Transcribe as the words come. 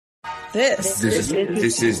This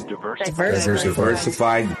is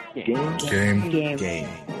Diversified Game.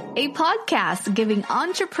 A podcast giving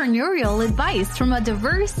entrepreneurial advice from a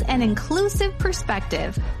diverse and inclusive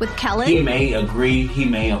perspective with Kellen. He may agree, he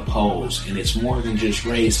may oppose, and it's more than just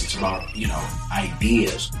race, it's about,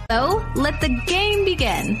 ideas. So, let the game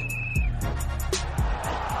begin.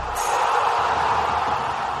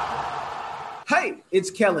 Hey,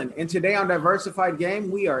 it's Kellen, and today on Diversified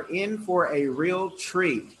Game, we are in for a real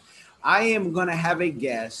treat. I am going to have a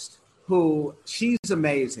guest who, she's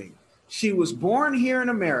amazing. She was born here in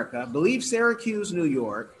America, I believe Syracuse, New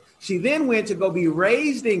York. She then went to go be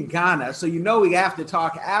raised in Ghana. So we have to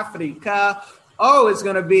talk Africa. Oh, it's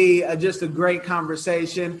going to be just a great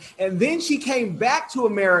conversation. And then she came back to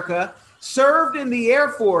America, served in the Air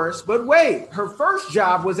Force. But wait, her first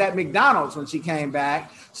job was at McDonald's when she came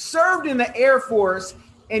back, served in the Air Force.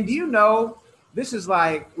 And do you know, this is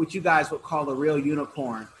like what you guys would call a real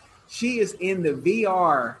unicorn. She is in the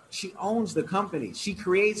VR. She owns the company. She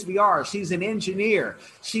creates VR. She's an engineer.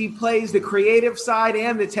 She plays the creative side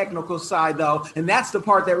and the technical side, though. And that's the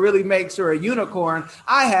part that really makes her a unicorn.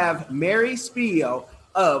 I have Mary Spio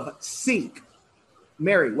of Seek.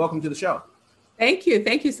 Mary, welcome to the show. Thank you.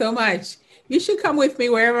 Thank you so much. You should come with me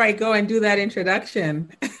wherever I go and do that introduction.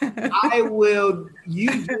 I will.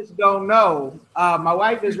 You just don't know. My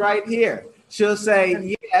wife is right here. She'll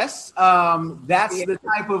say, yes, that's the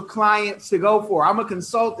type of clients to go for. I'm a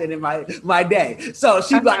consultant in my day. So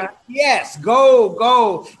she's like, yes,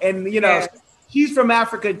 go. And, she's from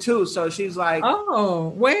Africa, too. So she's like. Oh,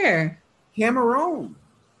 where? Cameroon.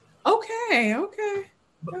 Okay.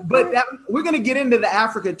 But we're going to get into the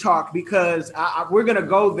Africa talk because we're going to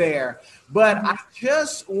go there. But I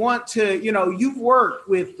just want to, you've worked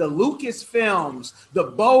with the Lucasfilms, the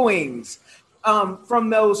Boeings,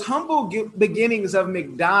 from those humble beginnings of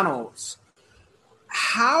McDonald's.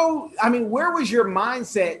 Where was your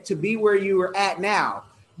mindset to be where you are at now?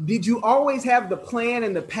 Did you always have the plan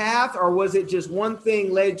and the path, or was it just one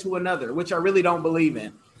thing led to another, which I really don't believe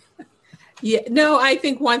in? Yeah, no, I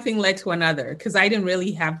think one thing led to another because I didn't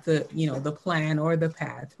really have the plan or the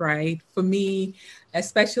path, right? For me,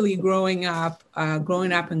 especially growing up in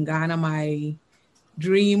Ghana, my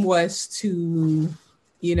dream was to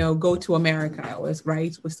go to America. Was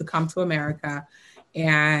to come to America.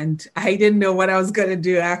 And I didn't know what I was going to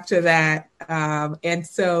do after that. And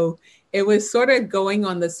so it was sort of going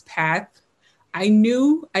on this path.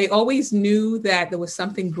 I always knew that there was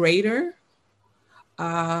something greater.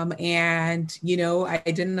 I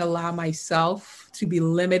didn't allow myself to be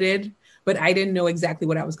limited, but I didn't know exactly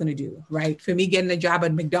what I was going to do, right? For me, getting a job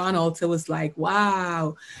at McDonald's, it was like,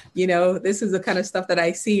 wow, this is the kind of stuff that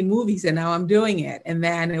I see in movies, and now I'm doing it. And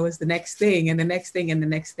then it was the next thing and the next thing and the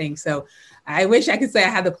next thing. So I wish I could say I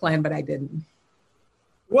had the plan, but I didn't.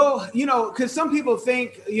 Well, because some people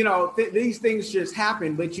think, these things just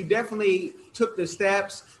happen, but you definitely took the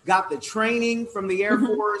steps, got the training from the Air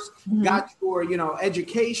Force, got your,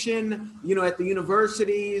 education, at the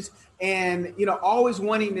universities, and, always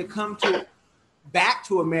wanting to come back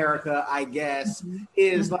to America, I guess,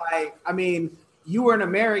 is like, you were an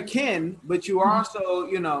American, but you are also,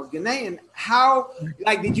 Ghanaian. How,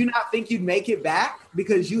 did you not think you'd make it back?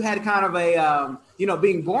 Because you had kind of a,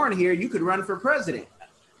 being born here, you could run for president.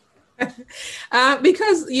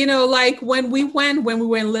 Because, when we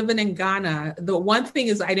were living in Ghana, the one thing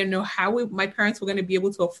is I didn't know how my parents were going to be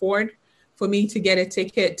able to afford for me to get a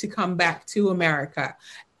ticket to come back to America.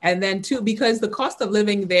 And then too, because the cost of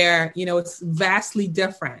living there, it's vastly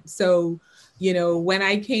different. So, when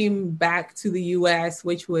I came back to the US,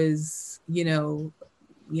 which was,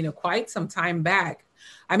 quite some time back,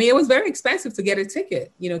 it was very expensive to get a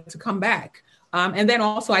ticket, to come back. And then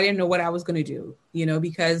also I didn't know what I was going to do,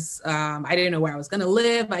 because I didn't know where I was going to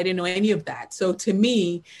live. I didn't know any of that. So to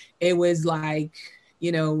me, it was like,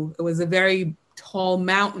 it was a very tall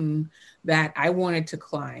mountain that I wanted to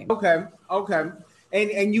climb. Okay.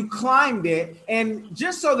 And you climbed it. And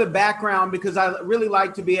just so the background, because I really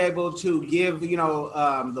like to be able to give,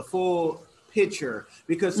 the full picture,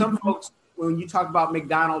 because some folks, when you talk about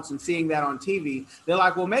McDonald's and seeing that on TV, they're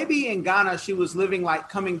like, well, maybe in Ghana, she was living like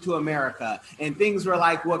Coming to America and things were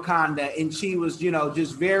like Wakanda. And she was,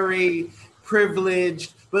 just very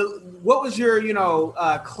privileged. But what was your,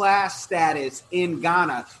 class status in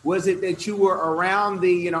Ghana? Was it that you were around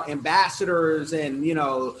the, ambassadors and,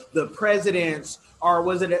 the presidents, or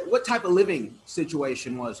was it what type of living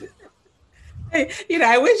situation was it?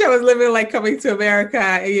 I wish I was living like Coming to America,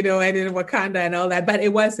 and in Wakanda and all that, but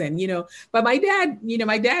it wasn't, but my dad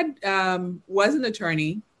was an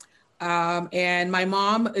attorney. And my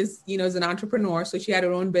mom is an entrepreneur. So she had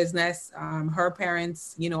her own business. Her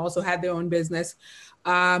parents, also had their own business.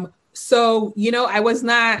 So, I was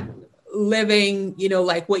not living,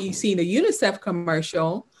 like what you see in the UNICEF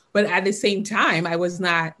commercial, but at the same time, I was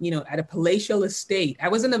not, at a palatial estate. I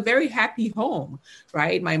was in a very happy home,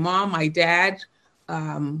 right? My mom, my dad,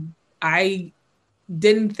 I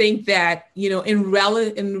didn't think that, in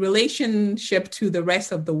relationship to the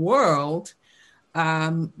rest of the world,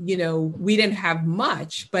 we didn't have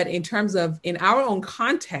much, but in terms of in our own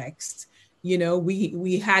context,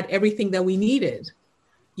 we had everything that we needed,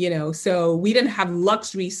 so we didn't have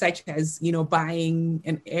luxury such as, buying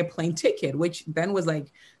an airplane ticket, which then was like,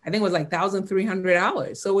 I think it was like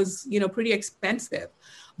 $1,300. So it was, pretty expensive,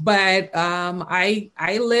 but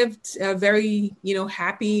I lived a very,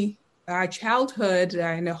 happy childhood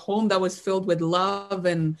in a home that was filled with love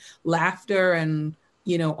and laughter and,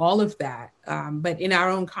 all of that, but in our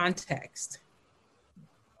own context.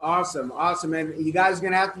 Awesome. And you guys are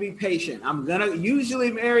going to have to be patient. I'm going to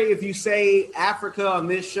usually, Mary, if you say Africa on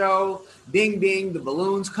this show, ding, ding, the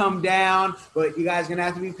balloons come down, but you guys are going to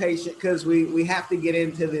have to be patient because we have to get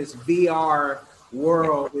into this VR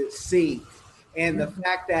world with Seek. And the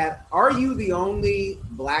fact that, are you the only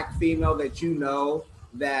Black female that you know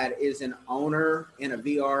that is an owner in a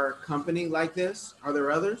VR company like this? Are there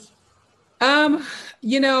others?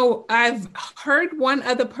 I've heard one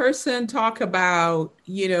other person talk about,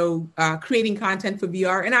 creating content for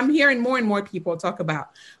VR, and I'm hearing more and more people talk about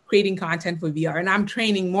creating content for VR, and I'm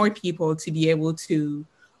training more people to be able to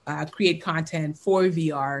create content for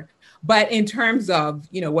VR. But in terms of,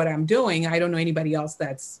 what I'm doing, I don't know anybody else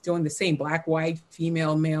that's doing the same, Black, white,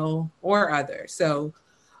 female, male, or other. So,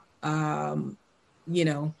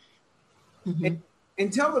 Mm-hmm.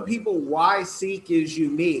 And tell the people why Seek is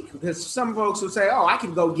unique, because some folks will say, oh, I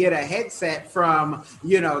can go get a headset from,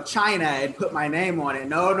 China and put my name on it.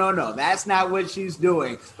 No, that's not what she's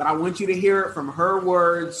doing. But I want you to hear it from her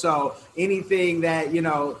words. So anything that, I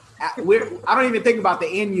don't even think about the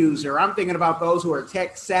end user. I'm thinking about those who are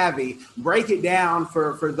tech savvy. Break it down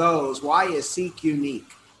for those. Why is Seek unique?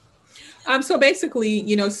 So basically,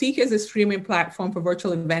 Seek is a streaming platform for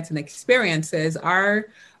virtual events and experiences. Our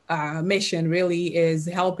mission really is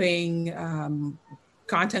helping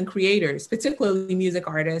content creators, particularly music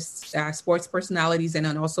artists, sports personalities, and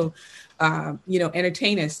then also,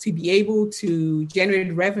 entertainers, to be able to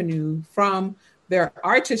generate revenue from their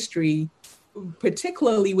artistry,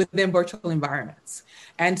 particularly within virtual environments.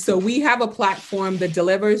 And so we have a platform that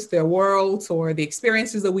delivers their worlds or the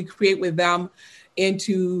experiences that we create with them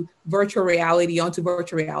into virtual reality, onto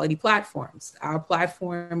virtual reality platforms. Our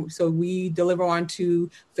platform, so we deliver onto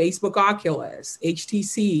Facebook Oculus,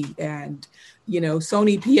 HTC, and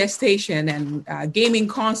Sony PS Station, and gaming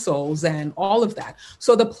consoles, and all of that.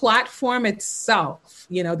 So the platform itself,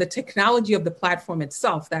 the technology of the platform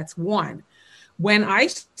itself, that's one. When I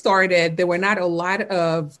started, there were not a lot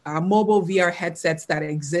of mobile VR headsets that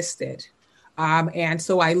existed. And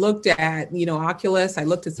so I looked at, Oculus, I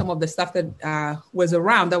looked at some of the stuff that was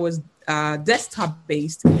around that was desktop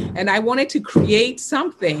based. And I wanted to create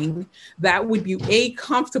something that would be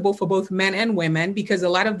comfortable for both men and women, because a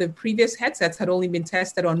lot of the previous headsets had only been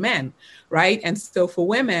tested on men, right? And so for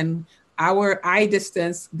women, our eye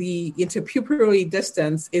distance, the interpupillary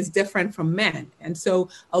distance, is different from men. And so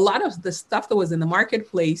a lot of the stuff that was in the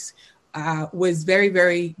marketplace was very,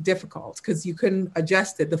 very difficult because you couldn't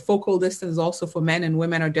adjust it. The focal distance also for men and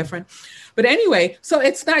women are different. But anyway, so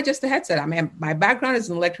it's not just a headset. I mean, my background is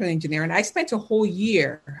an electrical engineer, and I spent a whole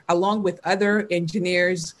year along with other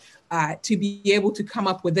engineers to be able to come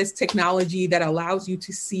up with this technology that allows you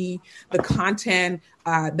to see the content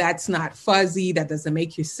that's not fuzzy, that doesn't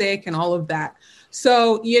make you sick, and all of that.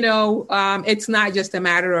 So, it's not just a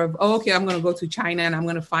matter of, okay, I'm going to go to China and I'm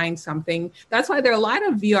going to find something. That's why there are a lot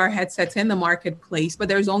of VR headsets in the marketplace, but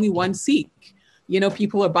there's only one Seek.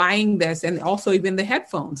 People are buying this, and also even the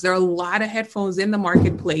headphones. There are a lot of headphones in the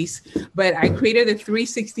marketplace, but I created a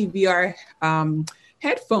 360 VR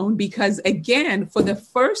headphone because, again, for the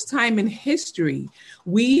first time in history,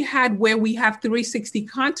 we have 360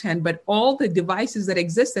 content, but all the devices that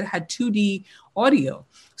existed had 2D audio.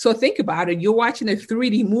 So think about it. You're watching a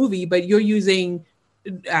 3D movie, but you're using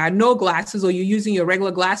no glasses, or you're using your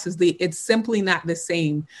regular glasses. It's simply not the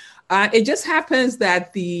same. It just happens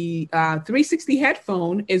that the 360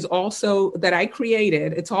 headphone is also that I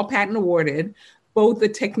created. It's all patent awarded. Both the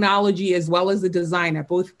technology as well as the design are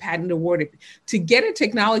both patent awarded. To get a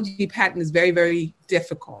technology patent is very, very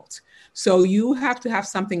difficult. So you have to have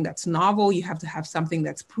something that's novel. You have to have something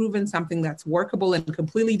that's proven, something that's workable and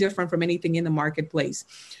completely different from anything in the marketplace.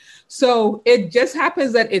 So it just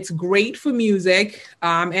happens that it's great for music,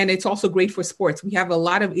 and it's also great for sports. We have a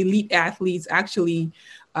lot of elite athletes. Actually,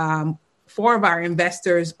 4 of our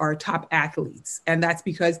investors are top athletes, and that's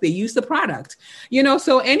because they use the product.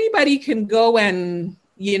 So anybody can go and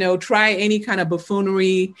try any kind of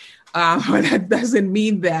buffoonery, but that doesn't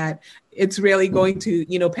mean that it's really going to,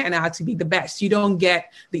 pan out to be the best. You don't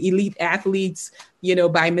get the elite athletes,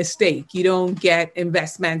 by mistake. You don't get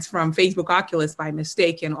investments from Facebook Oculus by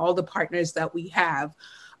mistake, and all the partners that we have.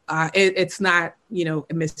 It's not,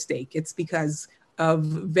 a mistake. It's because of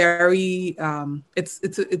very,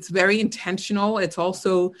 it's very intentional. It's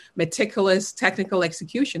also meticulous technical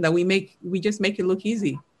execution that we just make it look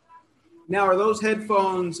easy. Now, are those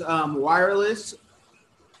headphones wireless?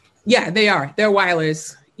 Yeah, they are. They're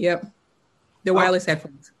wireless. Yep. They're wireless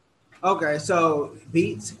headphones. Okay, so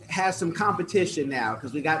Beats has some competition now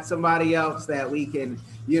because we got somebody else that we can,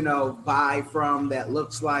 buy from that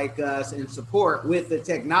looks like us and support with the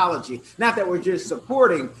technology. Not that we're just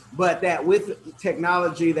supporting, but that with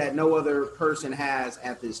technology that no other person has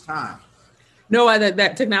at this time.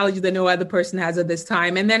 That technology that no other person has at this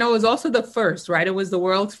time. And then it was also the first, right? It was the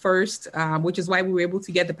world's first, which is why we were able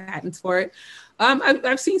to get the patents for it.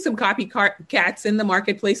 I've seen some copycats in the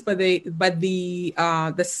marketplace, but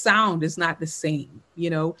the sound is not the same,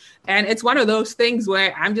 and it's one of those things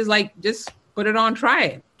where I'm just like, just put it on,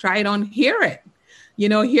 try it on, hear it,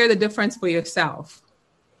 hear the difference for yourself.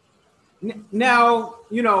 Now,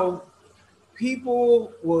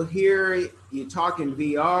 people will hear you talking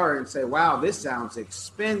VR and say, wow, this sounds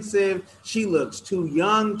expensive. She looks too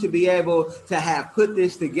young to be able to have put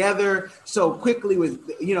this together so quickly with,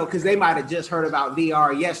 because they might have just heard about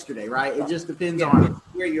VR yesterday, right? It just depends on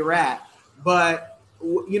where you're at. But,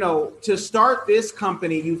 to start this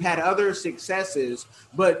company, you've had other successes,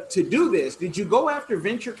 but to do this, did you go after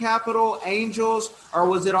venture capital, angels, or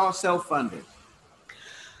was it all self-funded?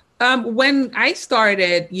 When I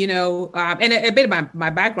started, and a bit of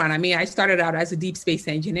my background, I started out as a deep space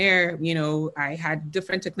engineer. I had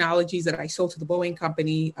different technologies that I sold to the Boeing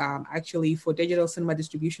company, actually for digital cinema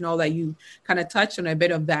distribution, all that. You kind of touched on a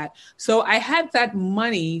bit of that. So I had that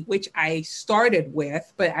money, which I started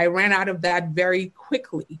with, but I ran out of that very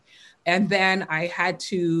quickly. And then I had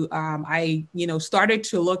to, started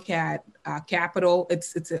to look at capital. It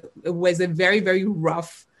was a very, very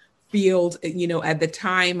rough field, at the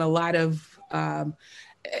time. A lot of,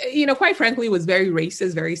 quite frankly, was very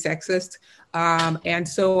racist, very sexist. And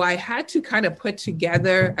so I had to kind of put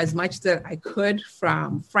together as much that I could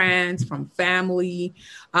from friends, from family.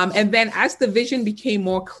 And then as the vision became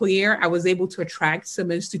more clear, I was able to attract some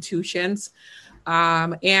institutions.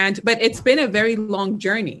 But it's been a very long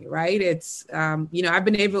journey, right? It's, I've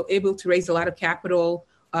been able to raise a lot of capital,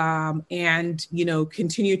 and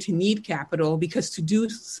continue to need capital, because to do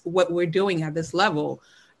what we're doing at this level,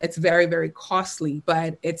 it's very, very costly.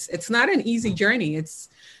 But it's not an easy journey. It's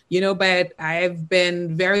but I've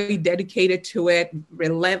been very dedicated to it,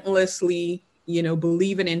 relentlessly,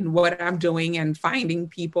 believing in what I'm doing and finding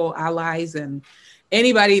people, allies, and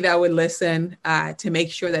anybody that would listen, to make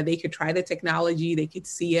sure that they could try the technology, they could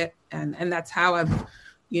see it, and that's how I've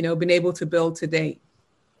been able to build to date.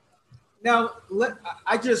 Now,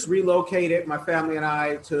 I just relocated my family and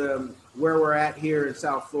I to where we're at here in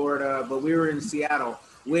South Florida, but we were in Seattle,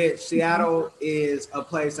 which Seattle is a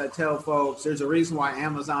place I tell folks, there's a reason why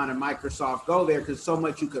Amazon and Microsoft go there, because so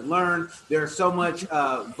much you could learn. There's so much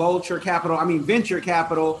venture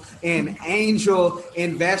capital and angel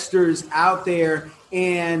investors out there.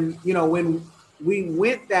 And, when we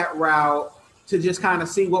went that route to just kind of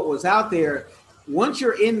see what was out there, once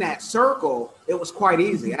you're in that circle, it was quite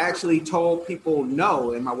easy. I actually told people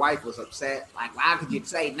no, and my wife was upset. Like, why could you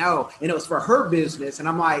say no? And it was for her business. And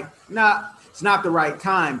I'm like, nah, it's not the right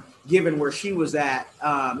time, given where she was at,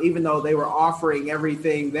 even though they were offering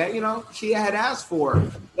everything that, she had asked for,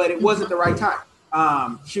 but it wasn't the right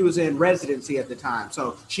time. She was in residency at the time,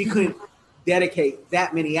 so she couldn't dedicate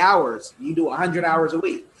that many hours. You do 100 hours a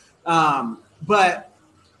week. But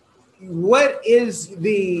what is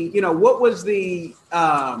what was the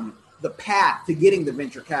path to getting the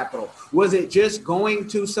venture capital? Was it just going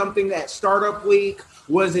to something that Startup Week?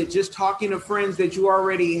 Was it just talking to friends that you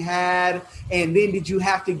already had? And then did you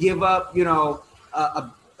have to give up,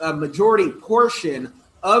 a majority portion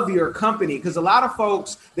of your company? Because a lot of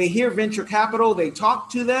folks, they hear venture capital, they talk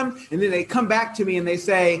to them, and then they come back to me and they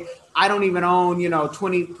say, I don't even own,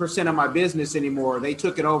 20% of my business anymore. They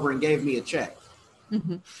took it over and gave me a check.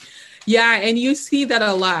 Mm-hmm. Yeah, and you see that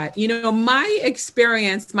a lot.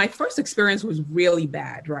 My first experience was really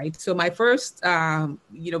bad, right? So my first,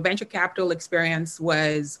 venture capital experience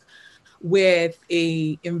was with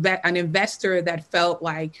an investor that felt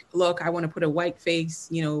like, look, I want to put a white face,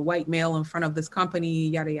 white male in front of this company,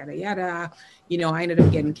 yada, yada, yada. I ended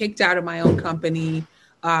up getting kicked out of my own company.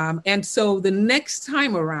 And so the next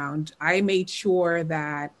time around, I made sure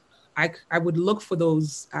that I would look for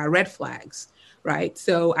those red flags, right?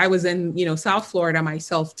 So I was in, South Florida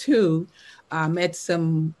myself too, met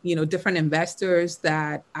some, different investors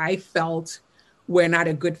that I felt were not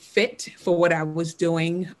a good fit for what I was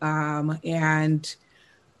doing. And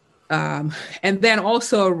then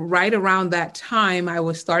also right around that time, I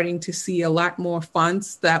was starting to see a lot more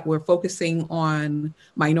funds that were focusing on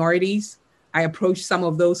minorities. I approached some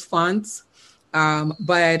of those funds,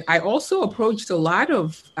 but I also approached a lot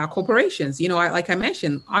of corporations. Like I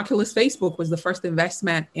mentioned, Oculus Facebook was the first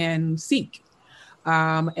investment in Seek.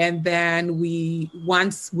 And then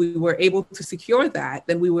once we were able to secure that,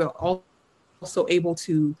 then we were also able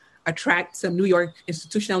to attract some New York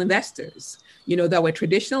institutional investors, that were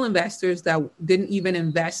traditional investors that didn't even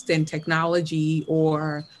invest in technology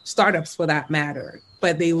or startups for that matter.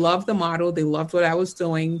 But they loved the model. They loved what I was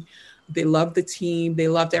doing. They loved the team. They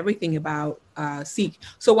loved everything about Seek.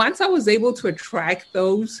 So once I was able to attract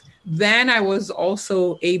those, then I was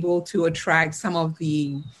also able to attract some of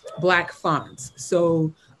the Black funds.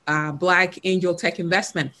 So Black Angel Tech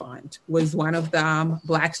Investment Fund was one of them,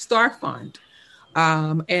 Black Star Fund.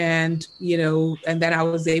 And then I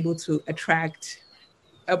was able to attract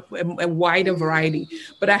a wider variety,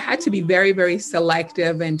 but I had to be very, very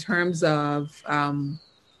selective in terms of,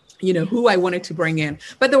 who I wanted to bring in.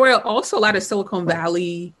 But there were also a lot of Silicon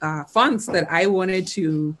Valley funds that I wanted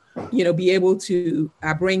to, be able to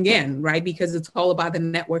bring in, right? Because it's all about the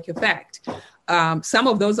network effect. Some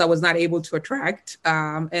of those I was not able to attract.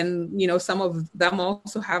 And, some of them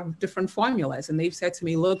also have different formulas. And they've said to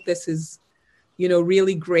me, look, this is,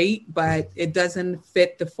 really great, but it doesn't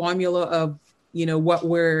fit the formula of, what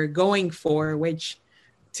we're going for, which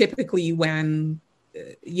typically when,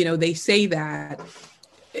 they say that,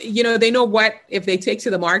 they know what, if they take to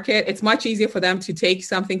the market, it's much easier for them to take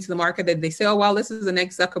something to the market that they say, oh, well, this is the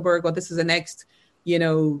next Zuckerberg, or this is the next,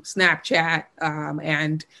 Snapchat.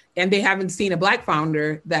 And they haven't seen a Black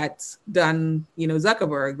founder that's done,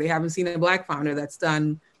 Zuckerberg. They haven't seen a Black founder that's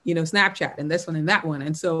done, Snapchat and this one and that one.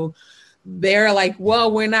 And so they're like,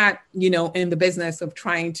 well, we're not, in the business of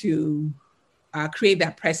trying to create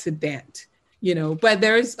that precedent, but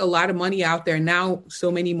there's a lot of money out there now.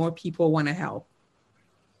 So many more people want to help.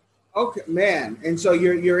 Okay, man. And so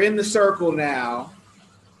you're in the circle now,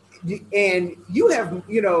 and you have,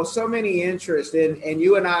 so many interests and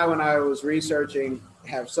you and I, when I was researching,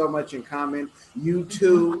 have so much in common. You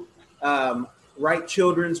too, write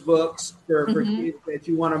children's books for kids that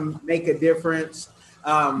you want to make a difference.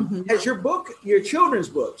 Has your children's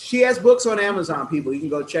book, she has books on Amazon, people you can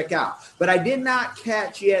go check out, but I did not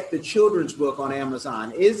catch yet the children's book on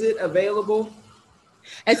Amazon. Is it available?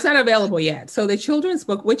 It's not available yet. So the children's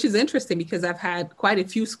book, which is interesting because I've had quite a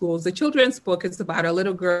few schools, the children's book is about a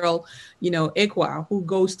little girl, Ikwa, who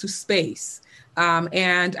goes to space.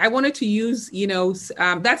 And I wanted to use,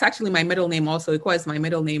 that's actually my middle name also. Ikwa is my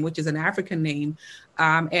middle name, which is an African name.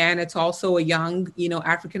 And it's also a young,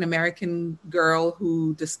 African-American girl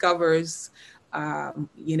who discovers,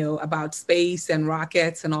 about space and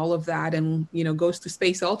rockets and all of that and, goes to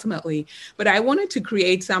space ultimately. But I wanted to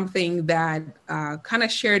create something that kind of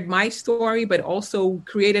shared my story, but also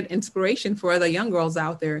created inspiration for other young girls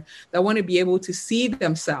out there that want to be able to see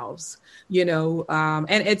themselves, and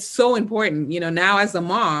it's so important, now as a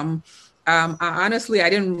mom, honestly, I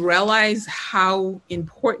didn't realize how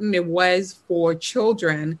important it was for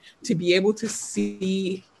children to be able to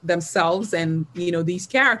see themselves and, these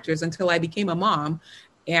characters until I became a mom.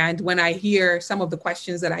 And when I hear some of the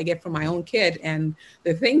questions that I get from my own kid and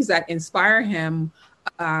the things that inspire him,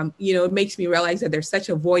 it makes me realize that there's such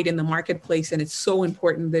a void in the marketplace. And it's so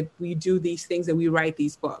important that we do these things, that we write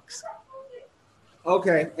these books.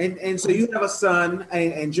 Okay. And so you have a son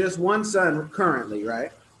and just one son currently,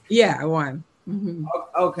 right? Yeah, one. Mm-hmm.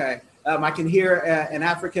 Okay. I can hear an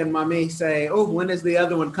African mommy say, oh, when does the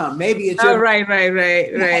other one come? Maybe it's right.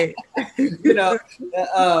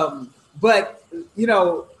 But,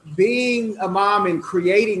 being a mom and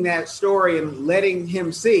creating that story and letting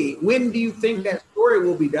him see, when do you think that story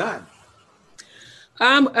will be done?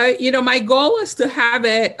 My goal is to have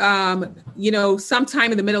it,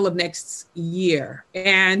 sometime in the middle of next year.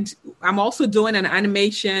 And I'm also doing an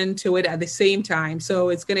animation to it at the same time. So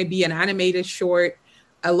it's going to be an animated short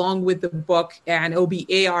along with the book, and it'll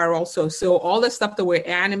be AR also. So all the stuff that we're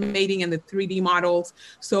animating and the 3D models.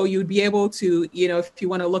 So you'd be able to, if you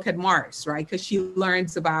want to look at Mars, right? Because she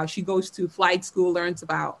goes to flight school, learns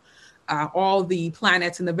about all the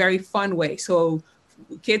planets in a very fun way. So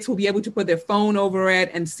kids will be able to put their phone over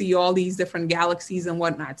it and see all these different galaxies and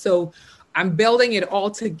whatnot. So I'm building it all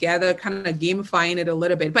together, kind of gamifying it a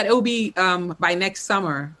little bit, but it will be by next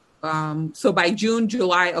summer. So by June,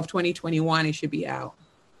 July of 2021, it should be out.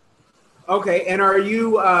 Okay. And are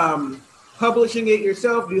you publishing it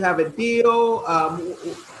yourself? Do you have a deal?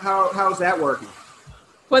 How's that working?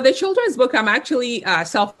 For the children's book, I'm actually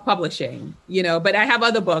self-publishing, but I have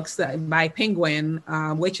other books by Penguin,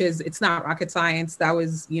 it's not rocket science. That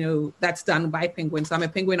was, that's done by Penguin. So I'm a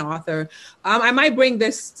Penguin author. I might bring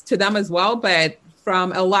this to them as well, but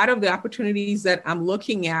from a lot of the opportunities that I'm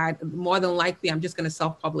looking at, more than likely, I'm just going to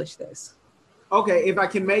self-publish this. Okay. If I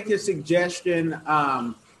can make a suggestion,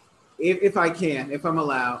 if I'm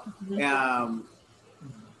allowed,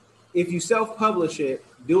 if you self-publish it,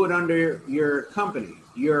 do it under your company,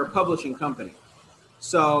 your publishing company.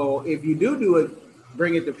 So if you do it,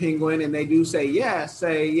 bring it to Penguin and they do say yes,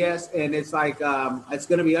 and it's like it's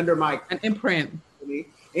going to be under an imprint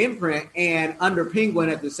and under Penguin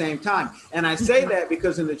at the same time. And I say that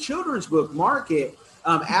because in the children's book market,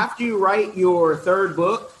 after you write your third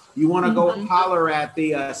book, you want to go holler at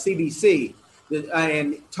the CBC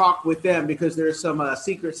and talk with them, because there's some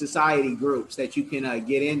secret society groups that you can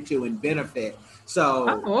get into and benefit.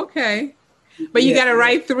 So, okay. But you got to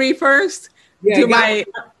write 3 first? Yeah,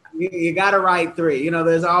 you got to write 3.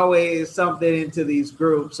 There's always something into these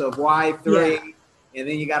groups of why 3. Yeah. And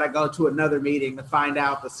then you got to go to another meeting to find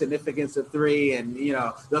out the significance of 3. And,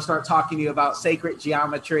 they'll start talking to you about sacred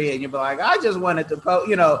geometry. And you'll be like, I just wanted to,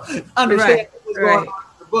 understand what's going on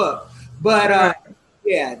in the book. But,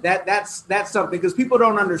 yeah, that's something, because people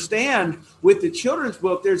don't understand with the children's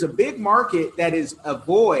book, there's a big market that is a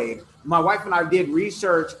void. My wife and I did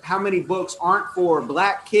research how many books aren't for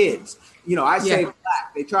Black kids. I say Black.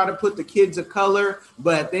 They try to put the kids of color,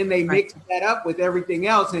 but then they mix that up with everything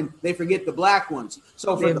else and they forget the Black ones.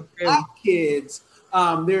 So for the Black kids,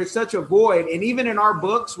 there's such a void. And even in our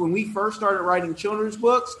books, when we first started writing children's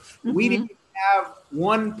books, we didn't have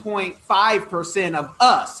 1.5% of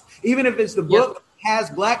us. Even if it's the book has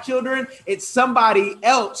Black children, it's somebody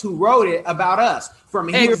else who wrote it about us from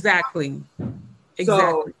here. Exactly.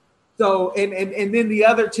 So and then the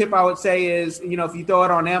other tip I would say is, if you throw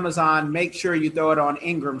it on Amazon, make sure you throw it on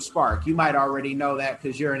Ingram Spark. You might already know that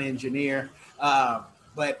because you're an engineer,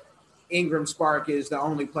 but Ingram Spark is the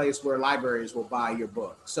only place where libraries will buy your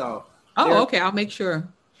book. So, okay, I'll make sure.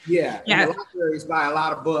 Yeah. Libraries buy a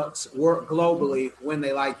lot of books globally when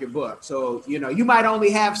they like your book. So, you might only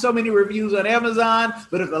have so many reviews on Amazon,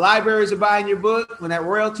 but if the libraries are buying your book, when that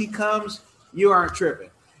royalty comes, you aren't tripping.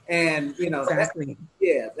 And, exactly.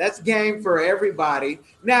 That's game for everybody.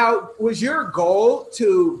 Now, was your goal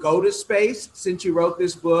to go to space since you wrote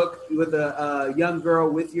this book with a young girl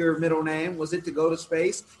with your middle name? Was it to go to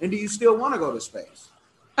space? And do you still want to go to space?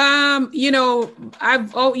 I'm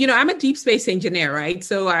a deep space engineer, right?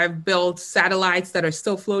 So I've built satellites that are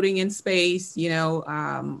still floating in space.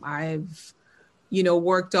 I've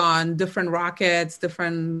worked on different rockets,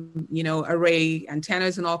 different, array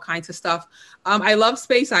antennas and all kinds of stuff. I love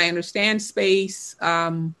space. I understand space.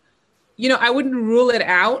 I wouldn't rule it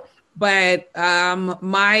out, but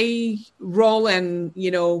my role and,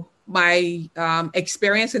 my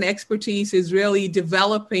experience and expertise is really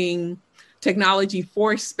developing technology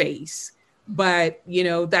for space. But,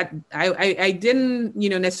 that I didn't,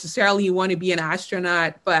 necessarily want to be an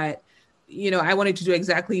astronaut, but I wanted to do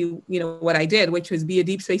exactly, what I did, which was be a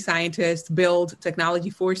deep space scientist, build technology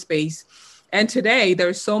for space. And today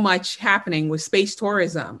there's so much happening with space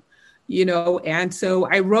tourism, and so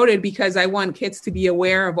I wrote it because I want kids to be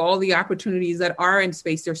aware of all the opportunities that are in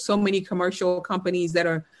space. There's so many commercial companies that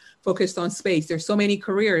are focused on space. There's so many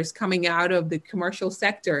careers coming out of the commercial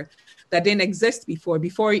sector that didn't exist before.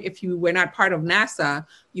 Before, if you were not part of NASA,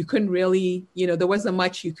 you couldn't really, there wasn't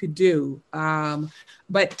much you could do.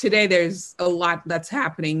 But today there's a lot that's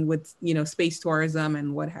happening with, space tourism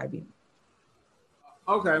and what have you.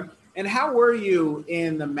 Okay. And how were you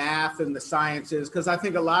in the math and the sciences? Because I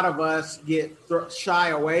think a lot of us get shy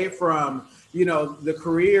away from, the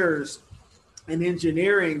careers in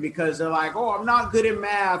engineering because they're like, oh, I'm not good at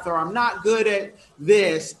math or I'm not good at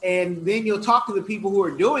this. And then you'll talk to the people who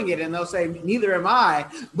are doing it and they'll say, neither am I,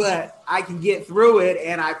 but I can get through it.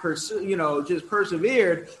 And I just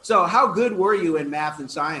persevered. So how good were you in math and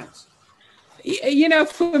science?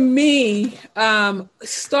 For me,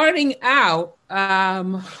 starting out,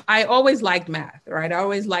 I always liked math, right? I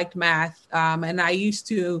always liked math. And I used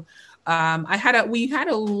to, we had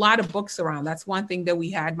a lot of books around. That's one thing that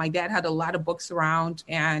we had. My dad had a lot of books around,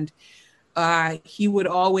 and he would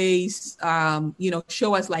always,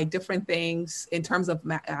 show us like different things in terms of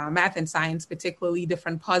math and science, particularly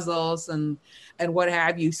different puzzles and what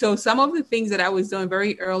have you. So some of the things that I was doing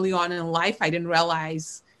very early on in life, I didn't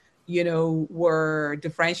realize, were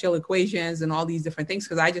differential equations and all these different things,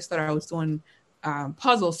 because I just thought I was doing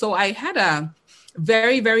puzzles. So I had a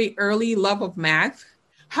very, very early love of math.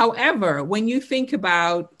 However, when you think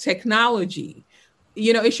about technology,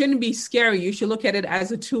 it shouldn't be scary. You should look at it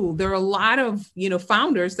as a tool. There are a lot of,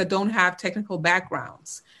 founders that don't have technical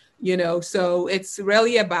backgrounds, so it's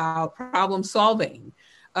really about problem solving.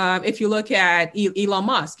 If you look at Elon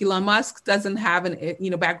Musk doesn't have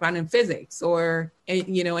an, background in physics or,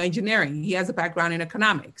 engineering. He has a background in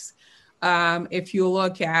economics. If you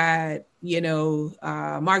look at,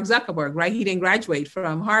 Mark Zuckerberg, right? He didn't graduate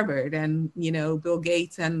from Harvard, and, Bill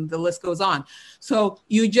Gates, and the list goes on. So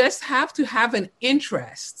you just have to have an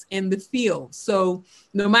interest in the field. So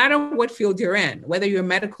no matter what field you're in, whether you're a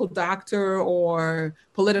medical doctor or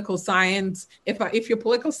political science, if you're a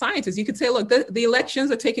political scientist, you could say, look, the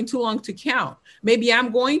elections are taking too long to count. Maybe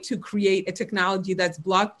I'm going to create a technology that's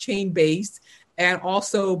blockchain based and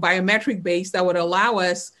also biometric based that would allow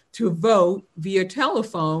us to vote via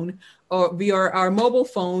telephone or via our mobile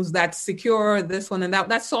phones that's secure, this one and that.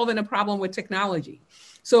 That's solving a problem with technology.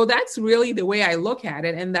 So that's really the way I look at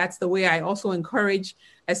it. And that's the way I also encourage,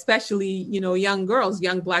 especially, young girls,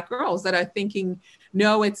 young Black girls that are thinking,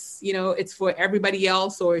 no, it's for everybody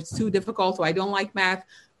else, or it's too difficult, or I don't like math.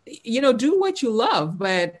 Do what you love,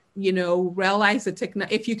 but, realize that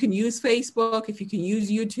if you can use Facebook, if you can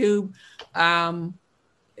use YouTube,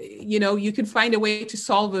 you can find a way to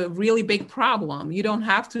solve a really big problem. You don't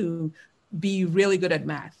have to be really good at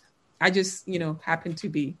math. I just, happen to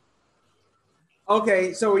be.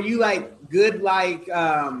 Okay. So are you good,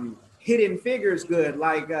 Hidden Figures good?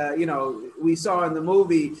 We saw in the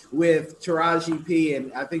movie with Taraji P,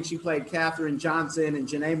 and I think she played Katherine Johnson, and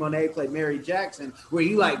Janelle Monáe played Mary Jackson. Were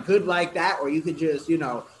you good like that? Or you could just,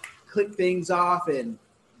 click things off and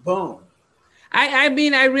boom? I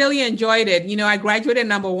mean, I really enjoyed it. I graduated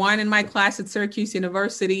number one in my class at Syracuse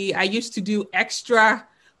University. I used to do extra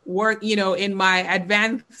work, in my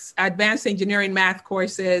advanced engineering math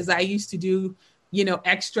courses. I used to do,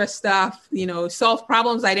 extra stuff, solve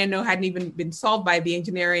problems I didn't know hadn't even been solved by the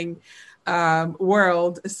engineering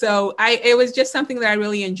world. So it was just something that I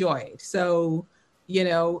really enjoyed. So,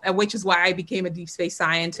 which is why I became a deep space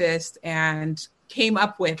scientist and came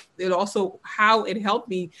up with it, also how it helped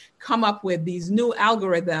me come up with these new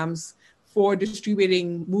algorithms for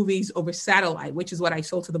distributing movies over satellite, which is what I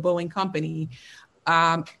sold to the Boeing company.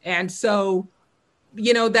 And so,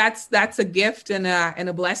 that's a gift and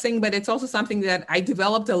a blessing, but it's also something that I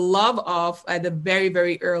developed a love of at a very,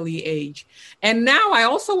 very early age. And now I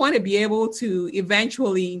also want to be able to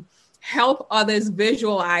eventually help others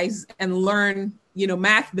visualize and learn,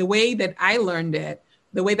 math the way that I learned it,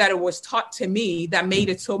 the way that it was taught to me, that made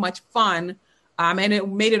it so much fun. And it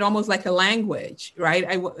made it almost like a language, right?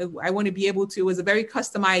 I want to be able to, it was a very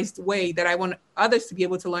customized way that I want others to be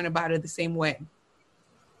able to learn about it the same way.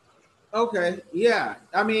 Okay. Yeah.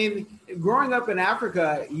 I mean, growing up in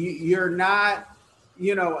Africa, you're not,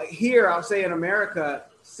 here, I'll say in America,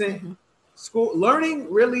 school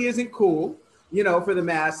learning really isn't cool, for the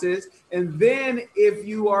masses. And then if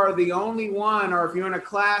you are the only one, or if you're in a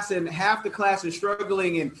class and half the class is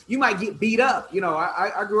struggling and you might get beat up,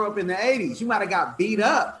 I grew up in the 80s, you might've got beat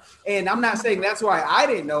up. And I'm not saying that's why I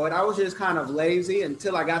didn't know it. I was just kind of lazy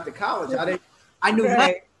until I got to college. I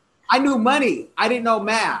knew money. I didn't know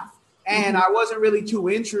math. And I wasn't really too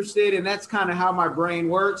interested. And that's kind of how my brain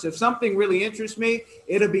works. If something really interests me,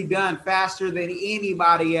 it'll be done faster than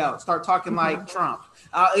anybody else. Start talking like Trump.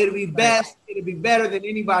 It'll be best. It'll be better than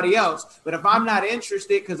anybody else. But if I'm not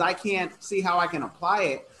interested because I can't see how I can apply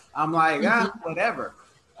it, I'm like, whatever.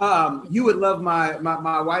 You would love my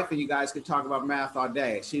wife, and you guys could talk about math all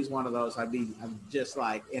day. She's one of those. I'm just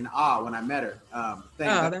like in awe when I met her.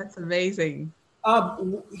 That's amazing.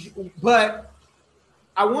 But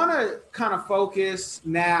I want to kind of focus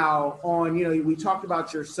now on, we talked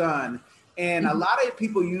about your son, and a lot of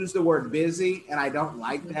people use the word busy, and I don't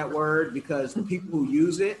like that word because the people who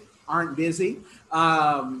use it aren't busy.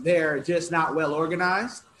 They're just not well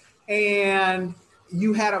organized. And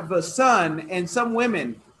you had a son, and some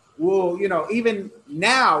women will, even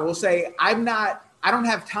now will say, I don't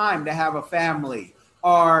have time to have a family,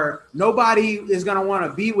 or nobody is going to want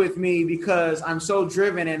to be with me because I'm so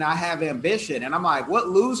driven and I have ambition. And I'm like, what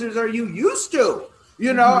losers are you used to?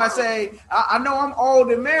 You know, I say, I know I'm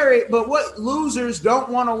old and married, but what losers don't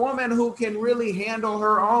want a woman who can really handle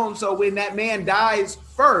her own? So when that man dies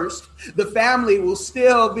first, the family will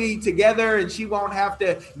still be together and she won't have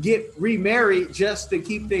to get remarried just to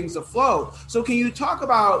keep things afloat. So can you talk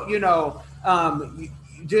about, you know,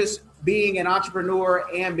 just being an entrepreneur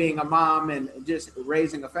and being a mom and just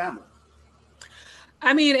raising a family?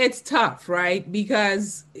 I mean, it's tough, right?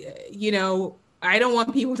 Because, you know, I don't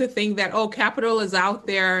want people to think that, oh, capital is out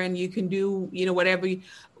there and you can do, you know, whatever.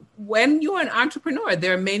 When you're an entrepreneur,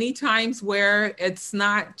 there are many times where it's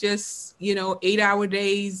not just, you know, 8-hour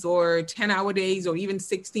days or 10-hour days or even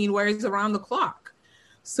 16, where it's around the clock.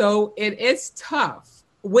 So it is tough,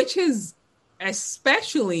 which is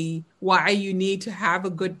especially why you need to have a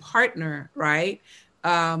good partner, right?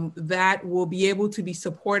 That will be able to be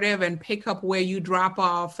supportive and pick up where you drop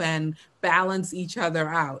off and balance each other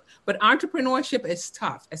out. But entrepreneurship is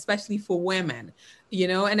tough, especially for women, you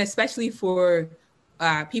know, and especially for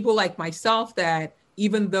people like myself that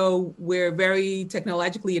even though we're very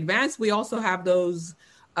technologically advanced, we also have those,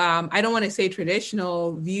 I don't want to say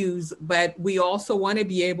traditional views, but we also want to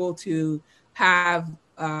be able to have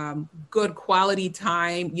good quality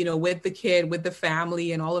time, you know, with the kid, with the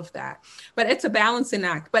family and all of that. But it's a balancing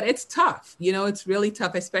act, but it's tough. You know, it's really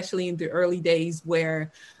tough, especially in the early days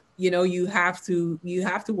where, you know, you have to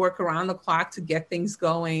work around the clock to get things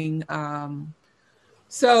going.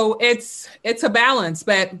 So it's a balance,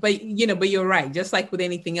 but you know, but you're right. Just like with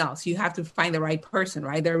anything else, you have to find the right person,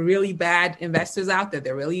 right? There are really bad investors out there.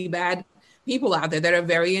 There are really bad people out there that are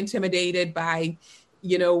very intimidated by,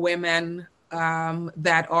 you know, women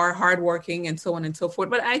that are hardworking and so on and so forth.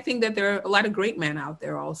 But I think that there are a lot of great men out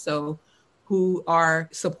there also who are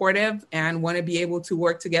supportive and want to be able to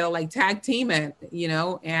work together, like tag team it, you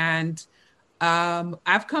know. And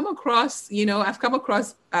I've come across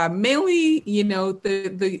mainly, you know,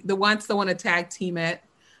 the ones that want to tag team it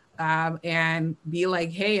and be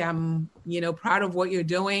like, hey, I'm, you know, proud of what you're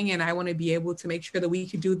doing and I want to be able to make sure that we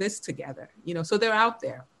can do this together, you know. So they're out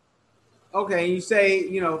there. Okay, you say,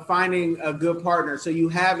 you know, finding a good partner. So you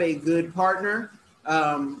have a good partner,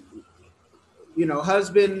 you know,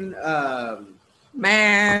 husband,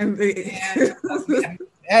 man.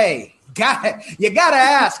 Hey, you gotta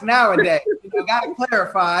ask nowadays. You gotta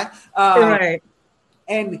clarify. Right.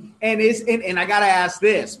 And I gotta ask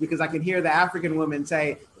this because I can hear the African women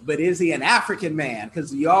say, but is he an African man?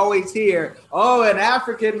 Because you always hear, oh, an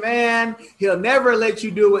African man, he'll never let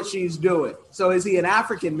you do what she's doing. So is he an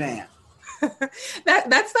African man?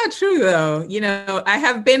 That's not true though. You know, I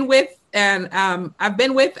have been with I've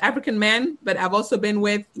been with African men, but I've also been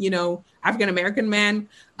with, you know, African American men.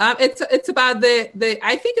 It's about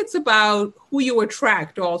I think it's about who you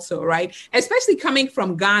attract also, right? Especially coming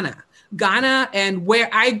from Ghana and where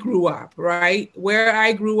I grew up, right? Where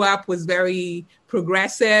I grew up was very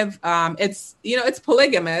progressive. It's, you know, it's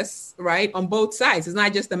polygamous, right? On both sides. It's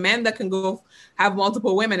not just the men that can go have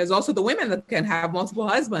multiple women. It's also the women that can have multiple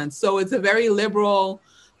husbands. So it's a very liberal,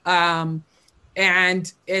 and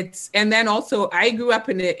then also I grew up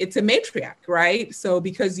it's a matriarch, right? So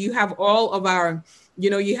because you have all of our, you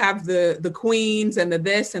know, you have the queens and the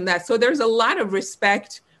this and that. So there's a lot of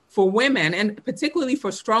respect for women and particularly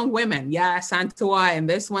for strong women. Yeah, Santua and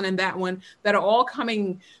this one and that one that are all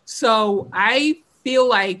coming. So I feel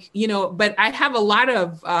like, you know, but I have a lot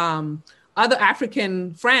of other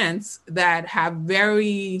African friends that have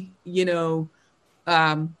very, you know,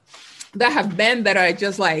 that have men that are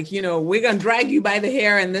just like, you know, we're going to drag you by the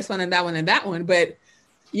hair and this one and that one and that one. But,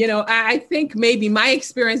 you know, I think maybe my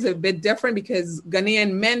experience is a bit different because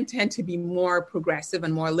Ghanaian men tend to be more progressive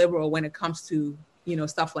and more liberal when it comes to, you know,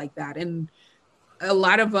 stuff like that. And a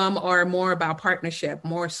lot of them are more about partnership,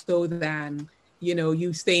 more so than, you know,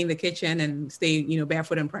 you stay in the kitchen and stay, you know,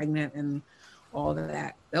 barefoot and pregnant and all of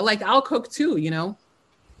that. They're like, I'll cook too, you know?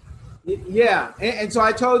 Yeah. And so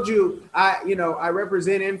I told you, I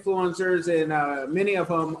represent influencers and many of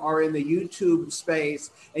them are in the YouTube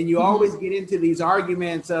space. And you always get into these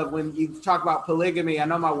arguments of when you talk about polygamy. I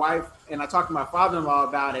know my wife and I talked to my father-in-law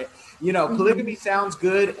about it. You know, polygamy sounds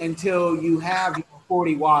good until you have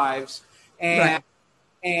 40 wives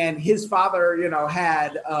and his father, you know,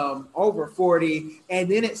 had over 40. And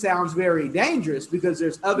then it sounds very dangerous because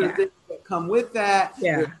there's other things that come with that.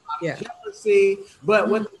 Yeah. Jealousy. But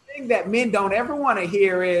what the thing that men don't ever want to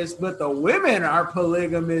hear is, but the women are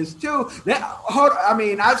polygamous too. I've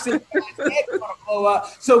seen guys' heads want to blow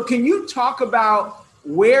up. So can you talk about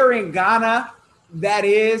where in Ghana that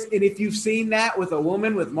is, and if you've seen that with a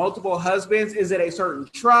woman with multiple husbands, is it a certain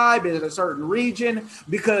tribe? Is it a certain region?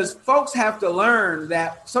 Because folks have to learn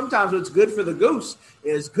that sometimes what's good for the goose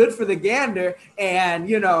is good for the gander, and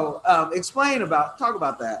talk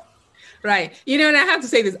about that. Right. And I have to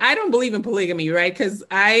say this, I don't believe in polygamy, right? Because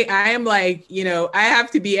I am like, I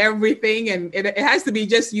have to be everything, and it has to be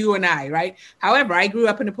just you and I, right? However, I grew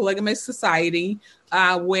up in a polygamous society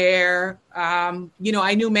where,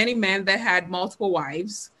 I knew many men that had multiple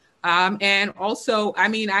wives. And also,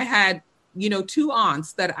 I had, 2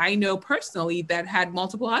 aunts that I know personally that had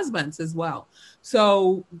multiple husbands as well.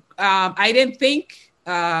 So I didn't think...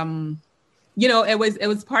 it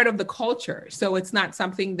was part of the culture. So it's not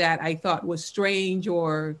something that I thought was strange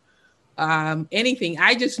or anything.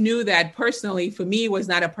 I just knew that personally, for me, it was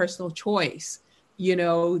not a personal choice,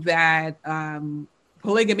 that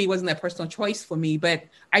polygamy wasn't a personal choice for me. But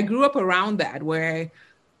I grew up around that where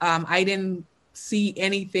I didn't see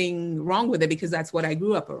anything wrong with it because that's what I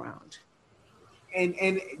grew up around.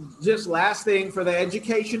 And just last thing, for the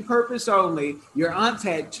education purpose only, your aunts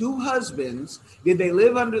had 2 husbands. Did they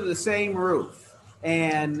live under the same roof?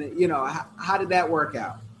 And, how did that work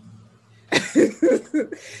out?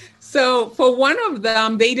 So for one of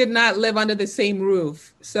them, they did not live under the same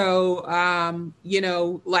roof. So,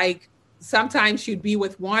 like sometimes she'd be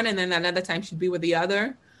with one and then another time she'd be with the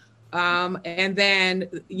other. And then,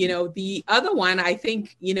 the other one, I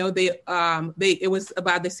think, it was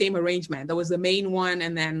about the same arrangement. There was the main one,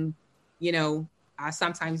 and then,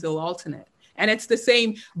 sometimes they'll alternate. And it's the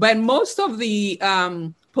same, but most of the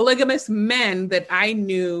polygamous men that I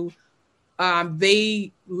knew,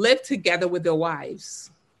 they lived together with their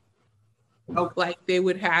wives. Oh. Like they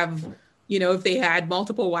would have, if they had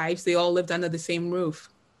multiple wives, they all lived under the same roof.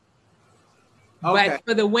 Okay. But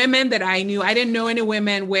for the women that I knew, I didn't know any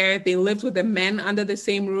women where they lived with the men under the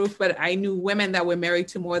same roof, but I knew women that were married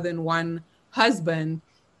to more than one husband,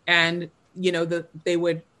 and, they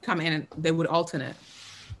would come in and they would alternate.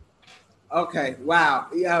 Okay. Wow.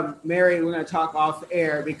 Yeah, Mary, we're going to talk off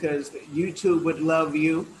air because YouTube would love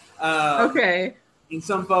you. Okay. And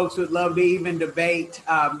some folks would love to even debate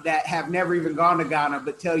that have never even gone to Ghana,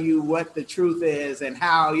 but tell you what the truth is and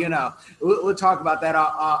how, we'll talk about that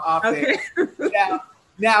off okay. there.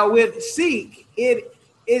 Now with Seek, it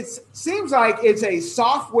seems like it's a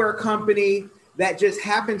software company that just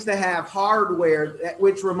happens to have hardware,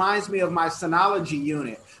 which reminds me of my Synology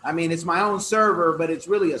unit. It's my own server, but it's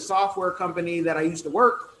really a software company that I used to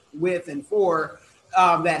work with and for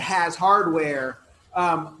that has hardware.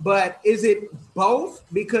 But is it both?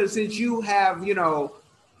 Because since you have,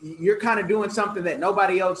 you're kind of doing something that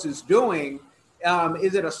nobody else is doing,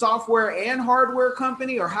 is it a software and hardware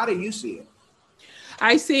company, or how do you see it?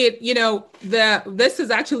 I see it, this is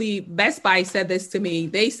actually, Best Buy said this to me.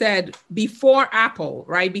 They said before Apple,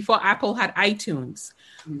 right? Before Apple had iTunes,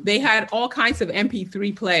 they had all kinds of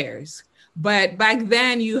MP3 players. But back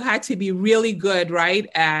then you had to be really good, right?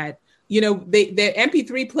 At, the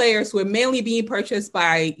MP3 players were mainly being purchased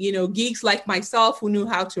by, geeks like myself who knew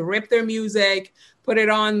how to rip their music, put it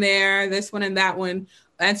on there, this one and that one.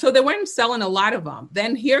 And so they weren't selling a lot of them.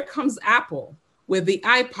 Then here comes Apple with the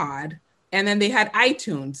iPod, and then they had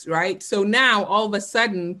iTunes, right? So now all of a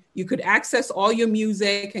sudden you could access all your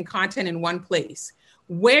music and content in one place.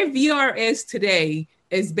 Where VR is today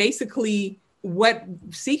is basically what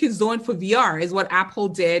Seek is doing for VR is what Apple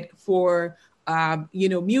did for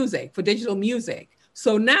music, for digital music.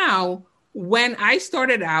 So now when I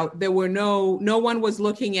started out, there were no one was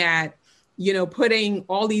looking at, putting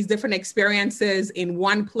all these different experiences in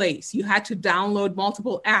one place. You had to download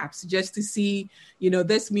multiple apps just to see,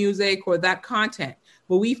 this music or that content.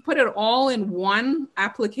 But we've put it all in one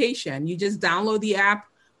application. You just download the app,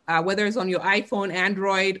 whether it's on your iPhone,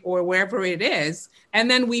 Android, or wherever it is. And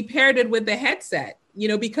then we paired it with the headset,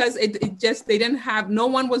 because no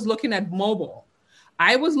one was looking at mobile.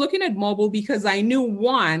 I was looking at mobile because I knew,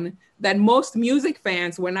 one, that most music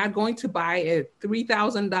fans were not going to buy a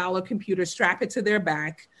 $3,000 computer, strap it to their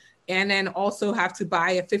back, and then also have to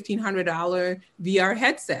buy a $1,500 VR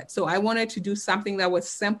headset. So I wanted to do something that was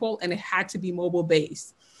simple and it had to be mobile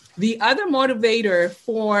based. The other motivator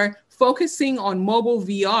for focusing on mobile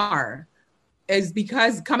VR is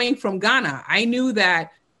because coming from Ghana, I knew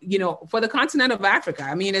that, for the continent of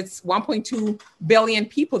Africa, it's 1.2 billion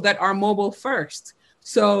people that are mobile first.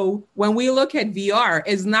 So when we look at VR,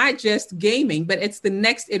 it's not just gaming, but it's the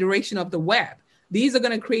next iteration of the web. These are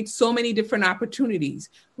going to create so many different opportunities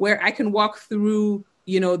where I can walk through,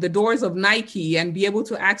 the doors of Nike and be able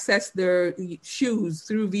to access their shoes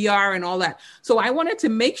through VR and all that. So I wanted to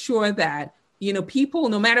make sure that people,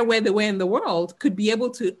 no matter where they were in the world, could be able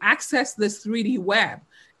to access this 3D web.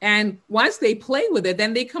 And once they play with it,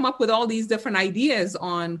 then they come up with all these different ideas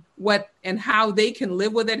on what and how they can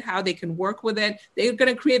live with it, how they can work with it. They're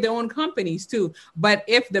going to create their own companies too. But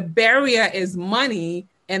if the barrier is money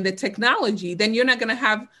and the technology, then you're not going to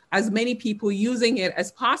have as many people using it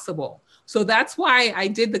as possible. So that's why I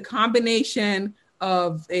did the combination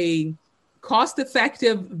of a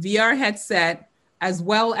cost-effective VR headset as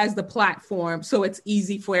well as the platform, so it's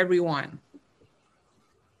easy for everyone.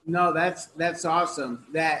 No, that's awesome.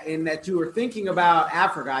 That you were thinking about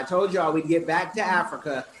Africa. I told y'all we'd get back to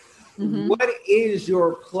Africa. Mm-hmm. What is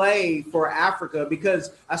your play for Africa?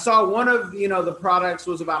 Because I saw one of the products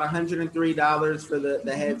was about $103 for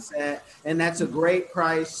the headset, and that's a great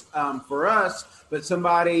price for us. But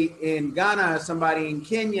somebody in Ghana, somebody in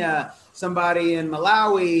Kenya, somebody in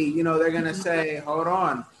Malawi, they're gonna say, "Hold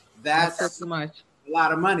on, that's so much." A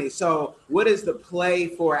lot of money. So what is the play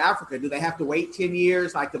for Africa? Do they have to wait 10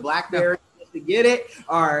 years like the BlackBerry to get it?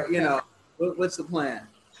 Or, what's the plan?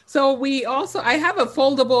 So I have a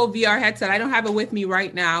foldable VR headset. I don't have it with me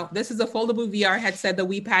right now. This is a foldable VR headset that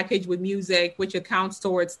we package with music, which accounts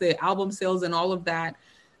towards the album sales and all of that.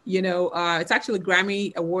 It's actually a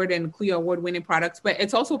Grammy Award and Clio Award winning products, but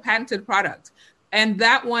it's also a patented product. And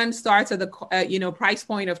that one starts at the, price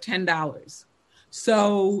point of $10.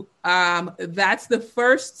 So that's the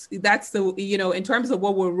first, in terms of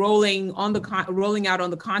what we're rolling out on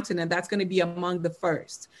the continent, that's going to be among the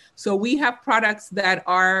first. So we have products that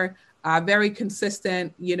are very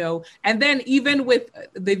consistent, and then even with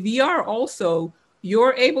the VR also,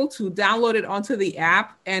 you're able to download it onto the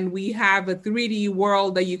app, and we have a 3D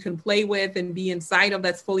world that you can play with and be inside of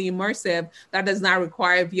that's fully immersive. That does not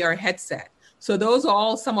require a VR headset. So those are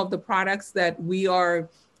all some of the products that we are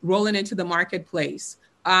rolling into the marketplace.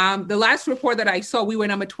 The last report that I saw, we were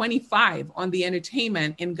number 25 on the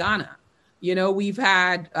entertainment in Ghana. We've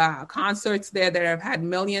had concerts there that have had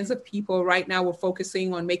millions of people. Right now, we're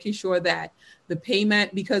focusing on making sure that the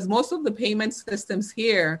payment, because most of the payment systems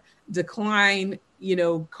here decline,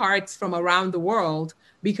 cards from around the world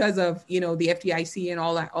because of, the FDIC and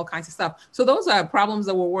all kinds of stuff. So those are problems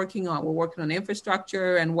that we're working on. We're working on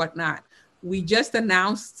infrastructure and whatnot. We just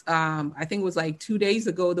announced, I think it was like 2 days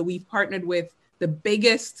ago, that we've partnered with the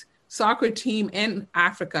biggest soccer team in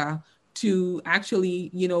Africa to actually,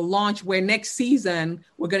 launch, where next season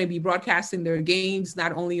we're going to be broadcasting their games,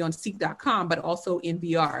 not only on Seek.com, but also in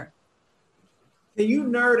VR. Can you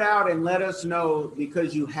nerd out and let us know,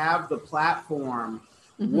 because you have the platform,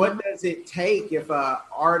 mm-hmm. What does it take if an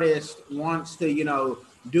artist wants to,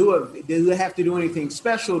 do they have to do anything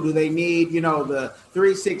special? Do they need, the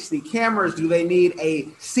 360 cameras? Do they need a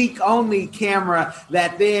Seek only camera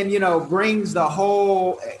that then, brings the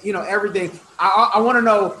whole, everything? I want to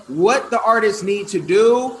know what the artists need to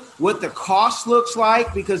do, what the cost looks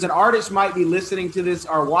like, because an artist might be listening to this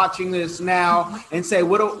or watching this now and say,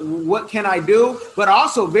 what can I do? But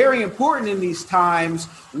also very important in these times,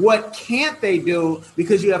 what can't they do?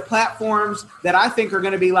 Because you have platforms that I think are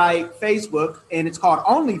going to be like Facebook, and it's called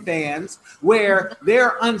OnlyFans, where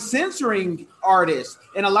they're uncensoring artists.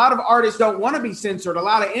 And a lot of artists don't want to be censored. A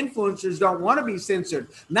lot of influencers don't want to be censored.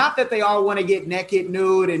 Not that they all want to get naked,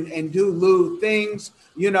 nude, and do lewd things,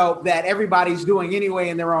 that everybody's doing anyway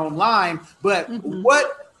in their own line. But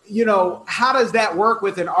mm-hmm. How does that work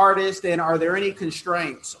with an artist? And are there any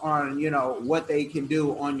constraints on, what they can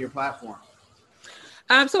do on your platform?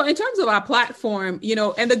 So in terms of our platform,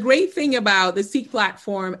 and the great thing about the Seek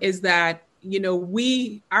platform is that,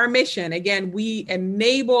 our mission, again, we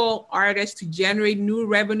enable artists to generate new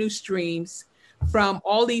revenue streams from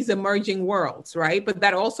all these emerging worlds, right? But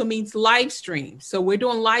that also means live streams. So we're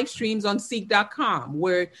doing live streams on Seek.com.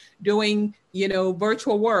 We're doing,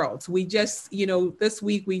 virtual worlds. We just, this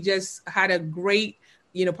week, we just had a great,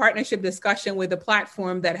 partnership discussion with a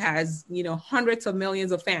platform that has, hundreds of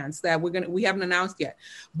millions of fans that we haven't announced yet.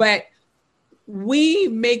 But we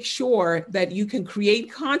make sure that you can create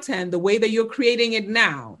content the way that you're creating it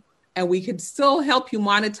now, and we can still help you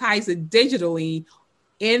monetize it digitally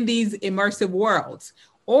in these immersive worlds.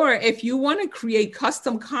 Or if you want to create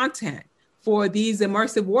custom content for these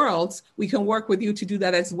immersive worlds, we can work with you to do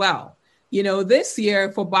that as well. This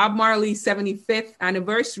year for Bob Marley's 75th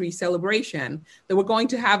anniversary celebration, that we're going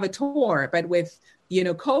to have a tour, but with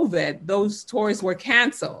COVID, those tours were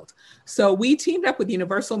canceled. So we teamed up with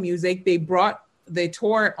Universal Music. They brought the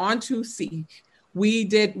tour onto Seek. We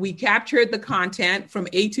captured the content from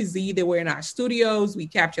A to Z. They were in our studios. We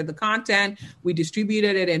captured the content. We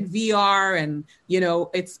distributed it in VR. And,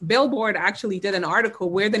 it's Billboard actually did an article.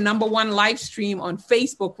 We're the #1 live stream on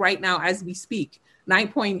Facebook right now as we speak.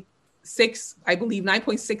 9.8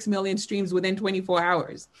 9.6 million streams within 24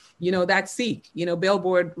 hours. That's Seek,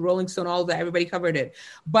 Billboard, Rolling Stone, all of that, everybody covered it.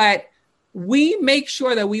 But we make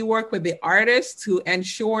sure that we work with the artists to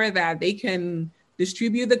ensure that they can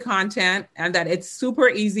distribute the content and that it's super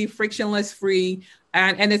easy, frictionless, free.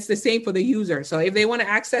 And it's the same for the user. So if they want to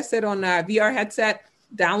access it on a VR headset,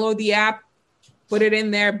 download the app, put it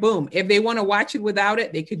in there, boom. If they want to watch it without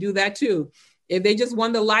it, they could do that too. If they just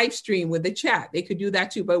want the live stream with the chat, they could do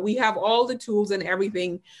that too. But we have all the tools and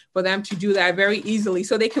everything for them to do that very easily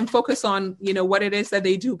so they can focus on, what it is that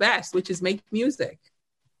they do best, which is make music.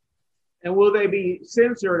 And will they be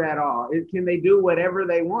censored at all? Can they do whatever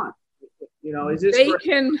they want? Is this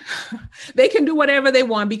they can do whatever they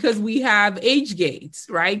want because we have age gates,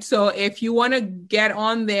 right? So if you want to get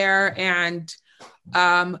on there and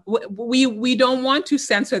we don't want to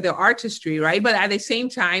censor the artistry, right? But at the same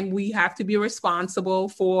time, we have to be responsible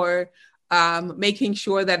for making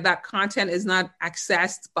sure that content is not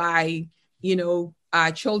accessed by,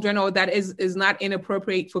 children, or that is not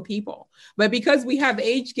inappropriate for people. But because we have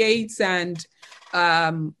age gates and,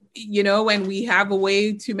 and we have a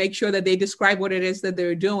way to make sure that they describe what it is that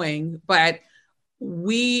they're doing, but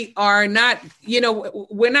we are not,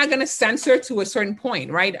 we're not going to censor to a certain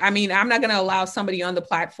point, right? I mean, I'm not going to allow somebody on the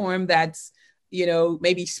platform that's,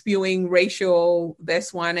 maybe spewing racial,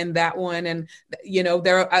 this one and that one. And,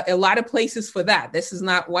 there are a lot of places for that. This is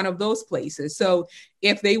not one of those places. So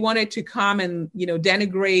if they wanted to come and,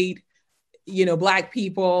 denigrate, Black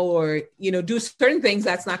people or, do certain things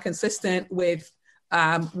that's not consistent with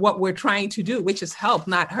what we're trying to do, which is help,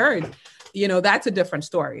 not hurt, that's a different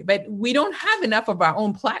story. But we don't have enough of our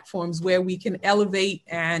own platforms where we can elevate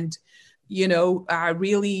and,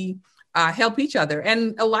 really help each other.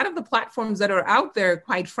 And a lot of the platforms that are out there,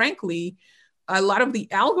 quite frankly, a lot of the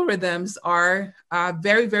algorithms are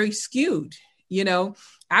very, very skewed.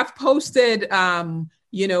 I've posted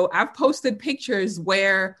pictures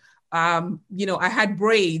where, I had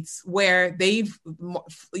braids where they've,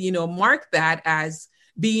 marked that as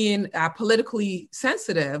being politically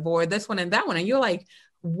sensitive or this one and that one. And you're like,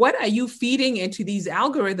 what are you feeding into these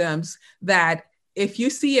algorithms that if you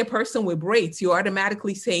see a person with braids, you're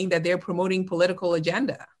automatically saying that they're promoting political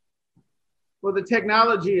agenda? Well, the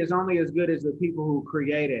technology is only as good as the people who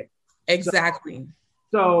create it. Exactly.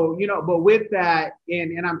 So but with that,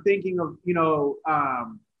 and I'm thinking of,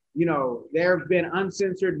 there have been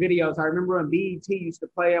uncensored videos. I remember when BET used to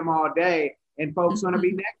play them all day and folks want to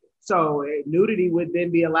be naked. So nudity would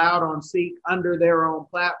then be allowed on Seek under their own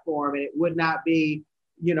platform. And it would not be,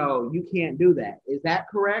 you can't do that. Is that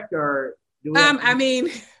correct? Or do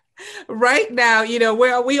we right now,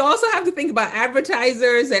 where we also have to think about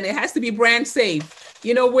advertisers, and it has to be brand safe.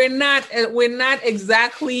 We're not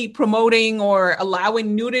exactly promoting or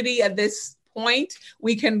allowing nudity at this point.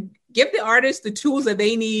 We can give the artists the tools that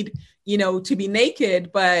they need, to be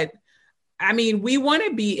naked. But we want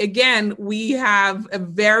to be, again, we have a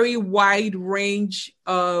very wide range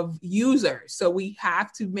of users. So we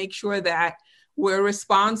have to make sure that we're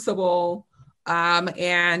responsible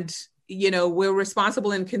and we're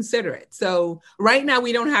responsible and considerate. So right now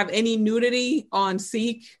we don't have any nudity on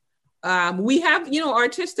Seek. We have,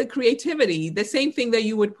 artistic creativity, the same thing that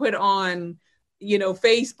you would put on,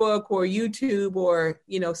 Facebook or YouTube or,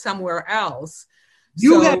 somewhere else.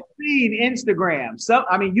 You have seen Instagram.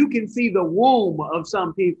 You can see the womb of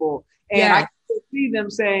some people, and I can see them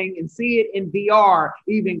saying and see it in VR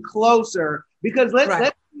even closer. Because let's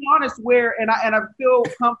be honest, and I feel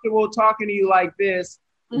comfortable talking to you like this,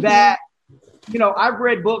 that I've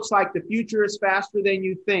read books like The Future is Faster Than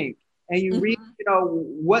You Think, and you read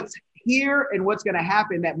what's here and what's going to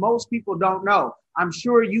happen that most people don't know. I'm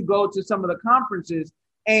sure you go to some of the conferences,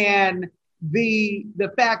 and the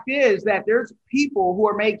fact is that there's people who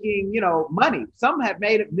are making, money. Some have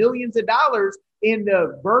made millions of dollars in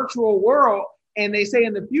the virtual world. And they say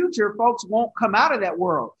in the future, folks won't come out of that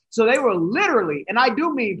world. So they were literally, and I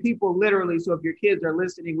do mean people literally. So if your kids are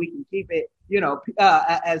listening, we can keep it,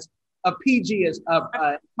 as a PG as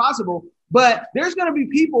possible. But there's going to be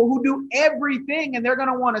people who do everything, and they're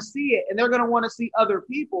going to want to see it, and they're going to want to see other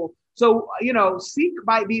people. So, Seek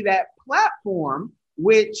might be that platform,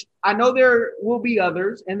 which I know there will be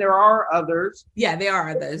others, and there are others. Yeah, there are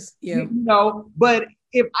others. Yeah. But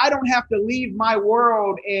if I don't have to leave my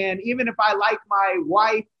world, and even if I like my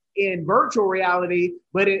wife in virtual reality,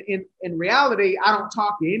 but in reality, I don't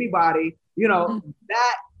talk to anybody,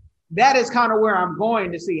 that is kind of where I'm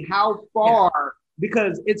going to see how far,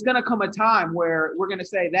 because it's going to come a time where we're going to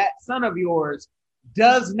say that son of yours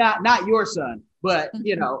does not your son, but,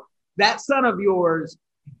 that son of yours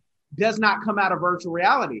does not come out of virtual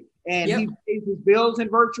reality. and he pays his bills in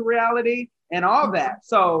virtual reality and all that.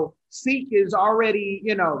 So Seek is already,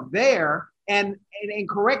 there. And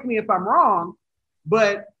correct me if I'm wrong,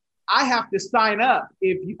 but I have to sign up.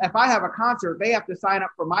 If I have a concert, they have to sign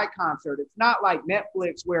up for my concert. It's not like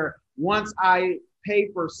Netflix where once I pay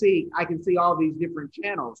for Seek, I can see all these different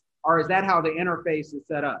channels. Or is that how the interface is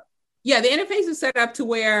set up? Yeah, the interface is set up to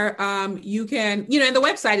where you can, and the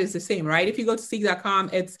website is the same, right? If you go to Seek.com,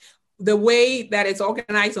 it's the way that it's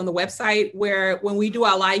organized on the website, where when we do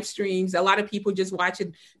our live streams, a lot of people just watch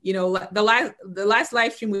it. The last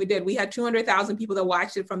live stream we did, we had 200,000 people that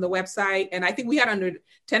watched it from the website. And I think we had under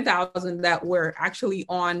 10,000 that were actually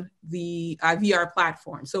on the VR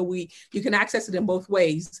platform. So you can access it in both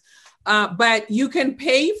ways. But you can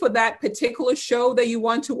pay for that particular show that you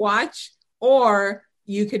want to watch, or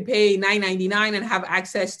you could pay $9.99 and have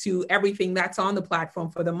access to everything that's on the platform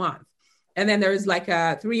for the month. And then there's like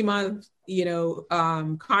a 3-month,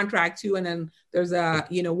 contract too. And then there's a,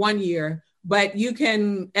 1 year, but you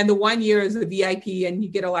can, and the 1 year is a VIP and you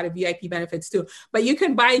get a lot of VIP benefits too, but you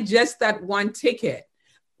can buy just that one ticket.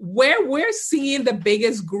 Where we're seeing the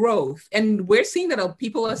biggest growth, and we're seeing that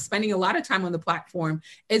people are spending a lot of time on the platform,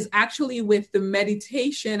 is actually with the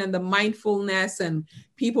meditation and the mindfulness, and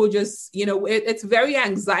people just, it's very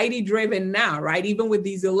anxiety driven now, right? Even with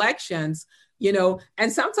these elections,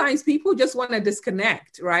 and sometimes people just want to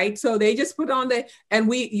disconnect, right? So they just put on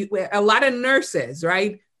and a lot of nurses,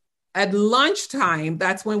 right? At lunchtime,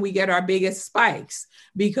 that's when we get our biggest spikes,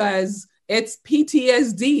 because it's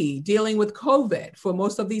PTSD dealing with COVID for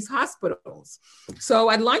most of these hospitals. So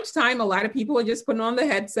at lunchtime, a lot of people are just putting on the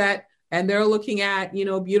headset and they're looking at,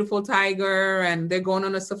 beautiful tiger, and they're going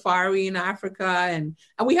on a safari in Africa. And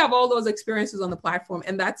we have all those experiences on the platform.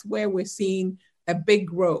 And that's where we're seeing a big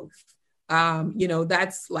growth.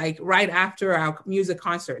 That's like right after our music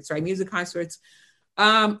concerts, right? Music concerts.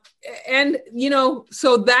 So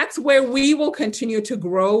that's where we will continue to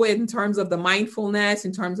grow in terms of the mindfulness,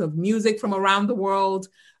 in terms of music from around the world.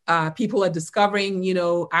 People are discovering,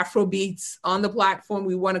 Afro beats on the platform.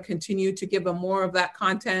 We want to continue to give them more of that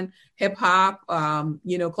content. Hip hop,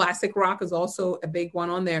 classic rock is also a big one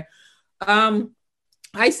on there.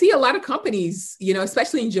 I see a lot of companies,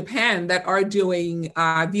 especially in Japan, that are doing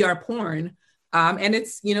VR porn. And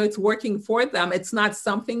it's working for them. It's not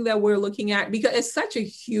something that we're looking at because it's such a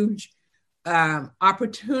huge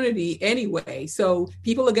opportunity anyway. So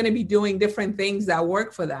people are going to be doing different things that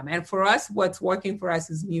work for them. And for us, what's working for us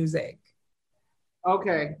is music.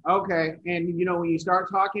 Okay. And, when you start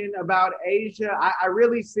talking about Asia, I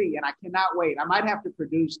really see, and I cannot wait. I might have to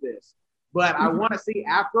produce this, but I want to see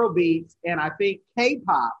Afro beats, and I think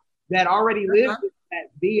K-pop that already lives in that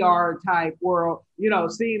VR type world,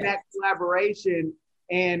 seeing that collaboration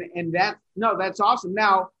and that's awesome.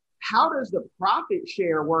 Now, how does the profit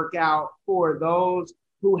share work out for those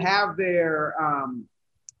who have their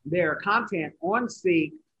content on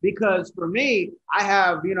Seek? Because for me, I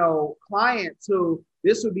have, clients who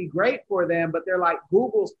this would be great for them, but they're like,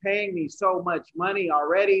 Google's paying me so much money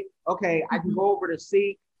already. Okay, I can go over to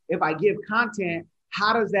Seek. If I give content,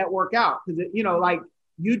 how does that work out? Because, like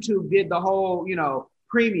YouTube did the whole,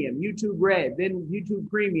 premium, YouTube Red, then YouTube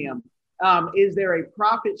Premium. Is there a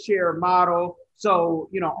profit share model? So,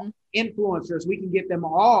 influencers, we can get them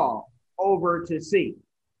all over to Seek.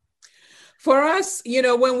 For us,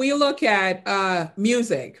 when we look at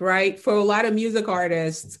music, right? For a lot of music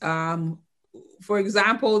artists, for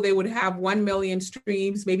example, they would have 1 million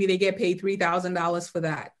streams. Maybe they get paid $3,000 for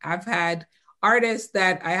that. I've had artists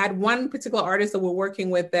I had one particular artist that we're working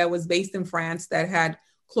with that was based in France that had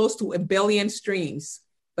close to 1 billion streams,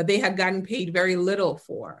 but they had gotten paid very little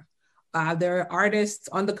for. There are artists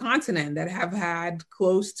on the continent that have had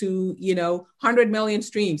close to, 100 million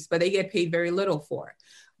streams, but they get paid very little for.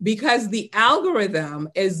 Because the algorithm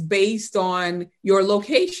is based on your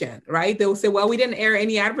location, right? They'll say, well, we didn't air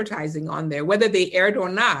any advertising on there, whether they aired or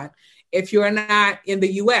not. If you're not in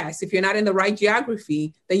the US, if you're not in the right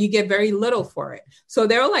geography, then you get very little for it. So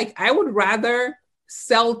they're like, I would rather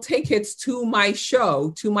sell tickets to my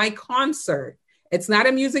show, to my concert. It's not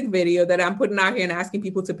a music video that I'm putting out here and asking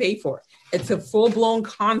people to pay for. It's a full-blown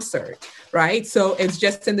concert, right? So it's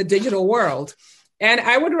just in the digital world. And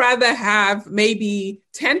I would rather have maybe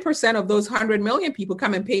 10% of those 100 million people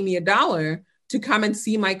come and pay me $1 to come and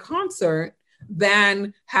see my concert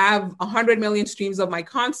than have 100 million streams of my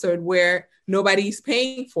concert where nobody's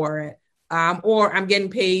paying for it. Or I'm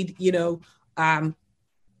getting paid,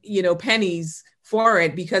 pennies for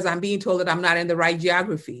it because I'm being told that I'm not in the right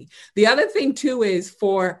geography. The other thing too is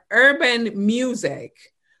for urban music,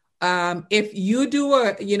 if you do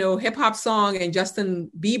a hip hop song and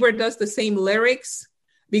Justin Bieber does the same lyrics,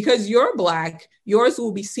 because you're Black, yours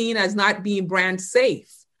will be seen as not being brand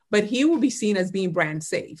safe, but he will be seen as being brand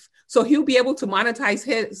safe. So he'll be able to monetize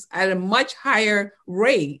his at a much higher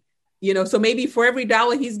rate, so maybe for every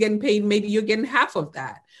dollar he's getting paid, maybe you're getting half of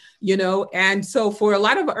that, And so for a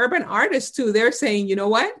lot of urban artists too, they're saying, you know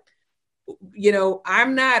what?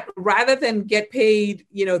 I'm not, rather than get paid,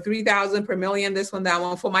 3,000 per million, this one, that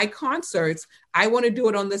one, for my concerts, I want to do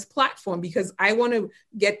it on this platform because I want to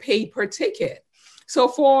get paid per ticket. So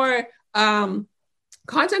for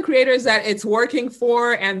content creators that it's working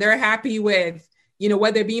for and they're happy with,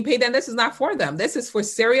 what they're being paid, then this is not for them. This is for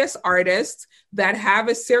serious artists that have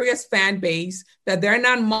a serious fan base that they're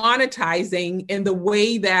not monetizing in the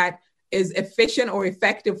way that is efficient or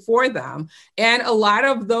effective for them. And a lot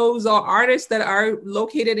of those are artists that are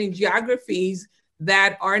located in geographies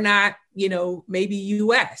that are not, maybe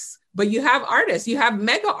US. But you have artists, you have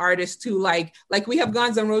mega artists too, like we have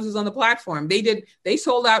Guns N' Roses on the platform. They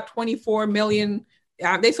sold out 24 million,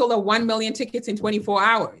 they sold out 1 million tickets in 24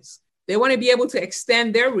 hours. They want to be able to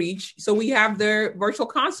extend their reach. So we have their virtual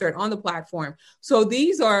concert on the platform. So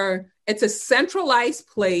it's a centralized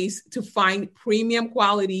place to find premium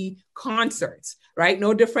quality concerts, right?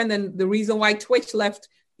 No different than the reason why Twitch left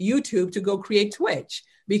YouTube to go create Twitch,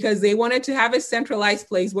 because they wanted to have a centralized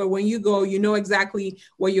place where when you go, you know exactly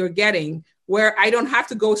what you're getting, where I don't have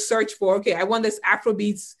to go search for, okay, I want this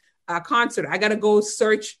Afrobeats concert. I got to go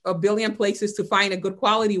search a billion places to find a good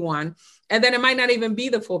quality one. And then it might not even be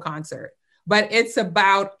the full concert, but it's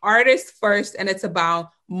about artists first. And it's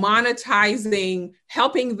about monetizing,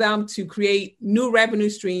 helping them to create new revenue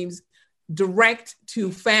streams direct to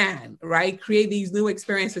fan, right? Create these new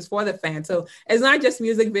experiences for the fan. So it's not just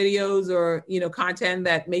music videos or, content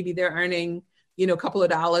that maybe they're earning, a couple of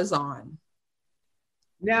dollars on.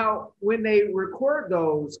 Now, when they record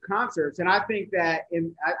those concerts, and I think that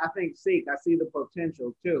I think Seek, I see the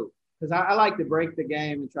potential too, because I like to break the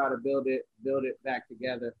game and try to build it back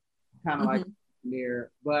together, kind of like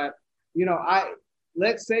near. But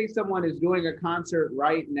let's say someone is doing a concert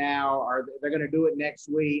right now, or they're going to do it next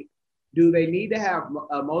week. Do they need to have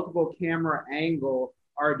a multiple camera angle,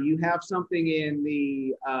 or do you have something in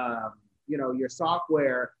the your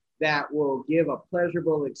software that will give a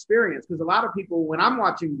pleasurable experience? Because a lot of people, when I'm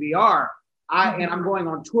watching VR, and I'm going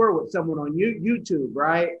on tour with someone on YouTube,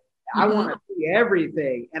 right? I want to see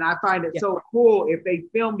everything. And I find it so cool if they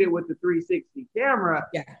filmed it with the 360 camera,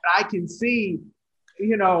 that I can see,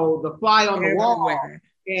 the fly on the wall.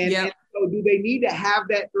 And so do they need to have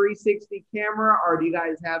that 360 camera, or do you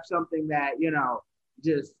guys have something that,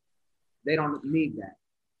 just, they don't need that?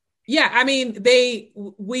 Yeah, I mean,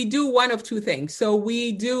 we do one of two things. So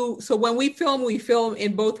when we film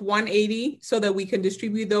in both 180 so that we can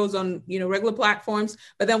distribute those on, regular platforms,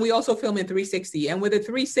 but then we also film in 360. And with the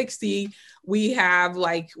 360, we have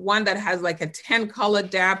like one that has like a 10 color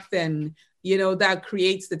depth, and, that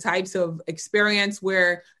creates the types of experience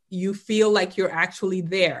where you feel like you're actually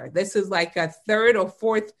there. This is like a third or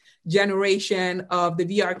fourth generation of the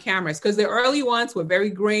VR cameras, because the early ones were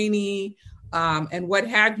very grainy, and what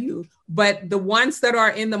have you. But the ones that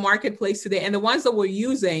are in the marketplace today and the ones that we're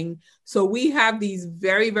using, so we have these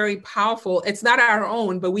very, very powerful, it's not our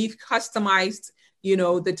own, but we've customized,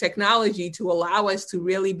 the technology to allow us to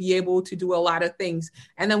really be able to do a lot of things.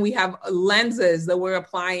 And then we have lenses that we're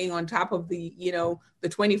applying on top of the, the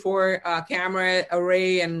 24 camera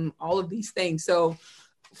array and all of these things. So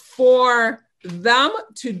for them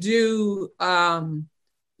to do,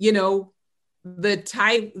 the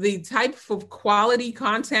type of quality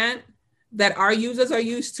content that our users are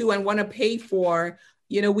used to and want to pay for,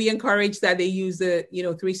 we encourage that they use the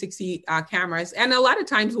 360 cameras, and a lot of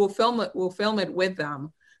times we'll film it with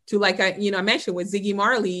them. To like I mentioned with Ziggy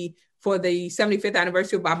Marley for the 75th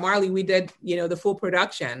anniversary of Bob Marley, we did the full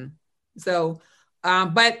production. So,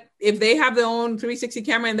 but if they have their own 360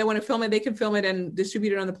 camera and they want to film it, they can film it and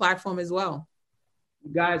distribute it on the platform as well.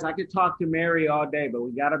 Guys, I could talk to Mary all day, but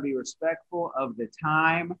we got to be respectful of the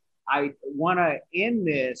time. I want to end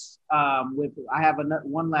this I have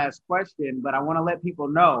one last question, but I want to let people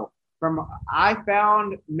know I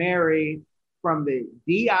found Mary from the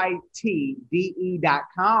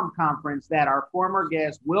DITDE.com conference that our former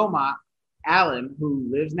guest, Wilmot Allen, who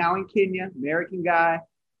lives now in Kenya, American guy,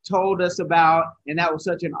 told us about. And that was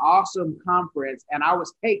such an awesome conference. And I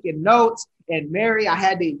was taking notes, and Mary, I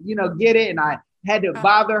had to, get it. And I had to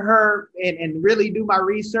bother her and really do my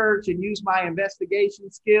research and use my investigation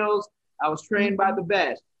skills. I was trained by the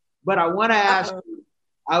best. But I want to ask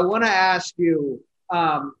you,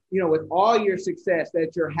 with all your success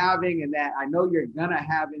that you're having and that I know you're going to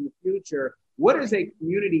have in the future, what is a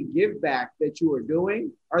community give back that you are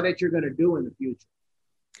doing or that you're going to do in the future?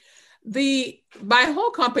 My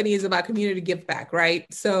whole company is about community give back, right?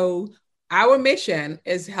 So our mission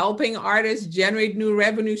is helping artists generate new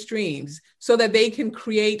revenue streams so that they can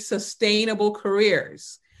create sustainable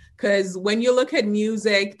careers. Because when you look at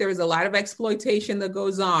music, there's a lot of exploitation that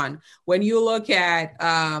goes on. When you look at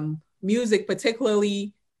music,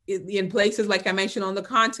 particularly in places like I mentioned on the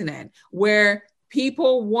continent, where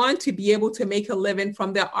people want to be able to make a living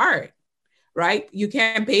from their art, right? You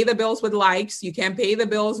can't pay the bills with likes. You can't pay the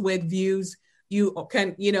bills with views. You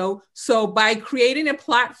can, so by creating a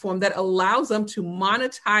platform that allows them to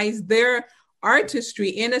monetize their artistry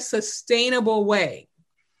in a sustainable way,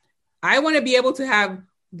 I want to be able to have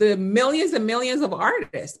the millions and millions of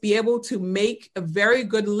artists be able to make a very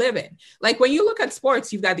good living. Like when you look at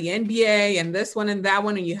sports, you've got the NBA and this one and that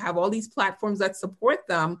one, and you have all these platforms that support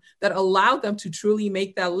them, that allow them to truly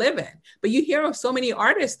make that living. But you hear of so many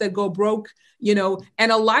artists that go broke,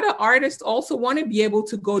 and a lot of artists also want to be able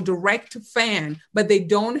to go direct to fan, but they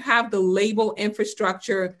don't have the label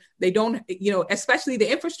infrastructure. They don't, especially the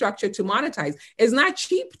infrastructure to monetize. It's not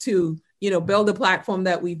cheap to, build a platform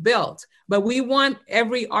that we built. But we want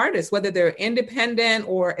every artist, whether they're independent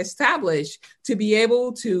or established, to be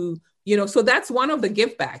able to, so that's one of the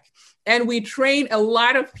give back. And we train a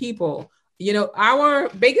lot of people. Our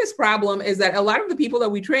biggest problem is that a lot of the people that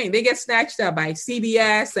we train, they get snatched up by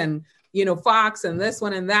CBS and, Fox and this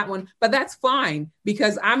one and that one. But that's fine,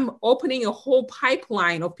 because I'm opening a whole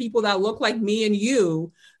pipeline of people that look like me and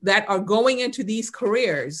you that are going into these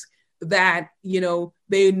careers that,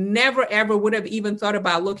 they never, ever would have even thought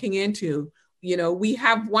about looking into. We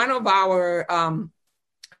have one of our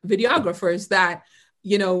videographers that,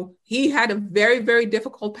 he had a very, very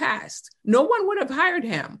difficult past. No one would have hired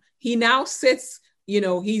him. He now sits,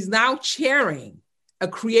 he's now chairing a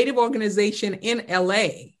creative organization in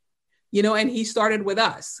LA, and he started with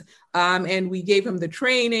us. And we gave him the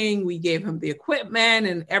training, we gave him the equipment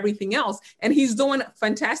and everything else. And he's doing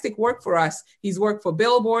fantastic work for us. He's worked for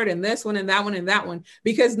Billboard and this one and that one and that one,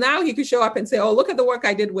 because now he could show up and say, oh, look at the work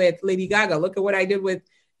I did with Lady Gaga. Look at what I did with,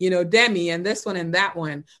 Demi and this one and that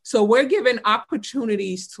one. So we're giving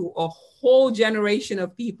opportunities to a whole generation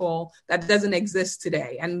of people that doesn't exist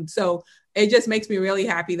today. And so it just makes me really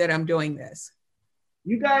happy that I'm doing this.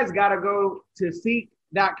 You guys got to go to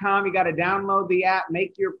Seek.com. You got to download the app,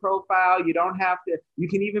 make your profile. You don't have to, you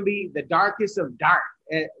can even be the darkest of dark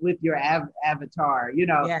with your avatar, yes.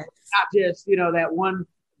 Not just, that one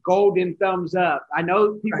golden thumbs up. I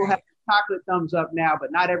know people have chocolate thumbs up now,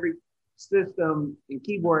 but not every system and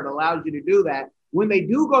keyboard allows you to do that. When they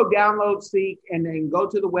do go download Seek and then go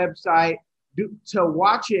to the website to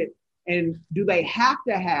watch it, and do they have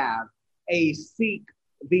to have a Seek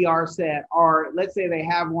VR set, or let's say they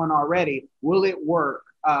have one already, will it work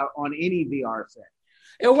on any VR set?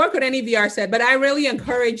 It'll work on any VR set, but I really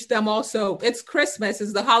encourage them also. It's Christmas,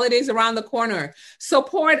 it's the holidays around the corner.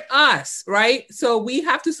 Support us, right? So we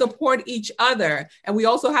have to support each other, and we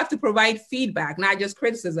also have to provide feedback, not just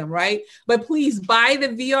criticism, right? But please buy the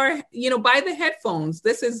VR, buy the headphones.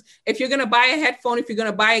 This is, if you're going to buy a headphone, if you're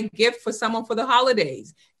going to buy a gift for someone for the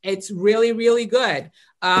holidays, it's really, really good.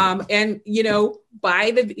 And,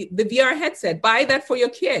 buy the VR headset, buy that for your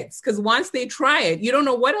kids, because once they try it, you don't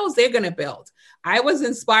know what else they're going to build. I was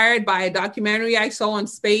inspired by a documentary I saw on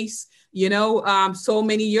space, so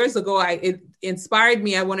many years ago. It inspired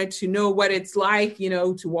me. I wanted to know what it's like,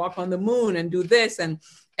 to walk on the moon and do this. And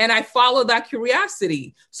I followed that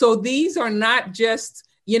curiosity. So these are not just,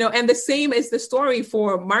 and the same is the story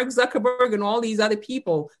for Mark Zuckerberg and all these other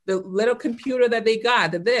people, the little computer that they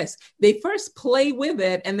got, they first play with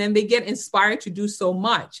it and then they get inspired to do so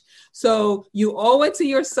much. So you owe it to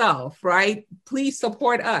yourself, right? Please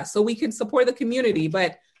support us so we can support the community,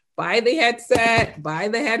 but buy the headset, buy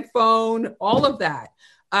the headphone, all of that.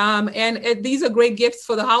 And these are great gifts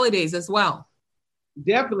for the holidays as well.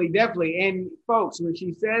 Definitely. And folks, when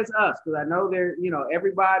she says us, because I know there,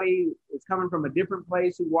 everybody is coming from a different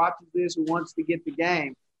place who watches this, who wants to get the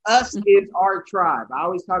game. Us is our tribe. I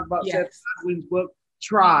always talk about Seth Godin's book,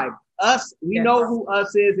 Tribe. Us, we know who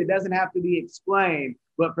us is. It doesn't have to be explained.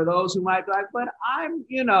 But for those who might be like, but I'm,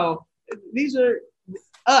 these are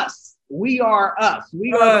us. We are us.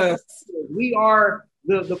 We are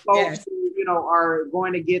the folks who, are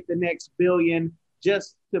going to get the next billion,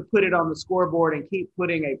 just to put it on the scoreboard and keep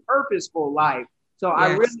putting a purposeful life. So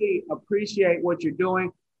I really appreciate what you're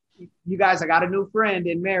doing. You guys, I got a new friend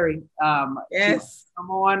in Mary. Come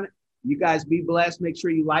on. You guys be blessed. Make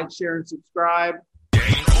sure you like, share, and subscribe.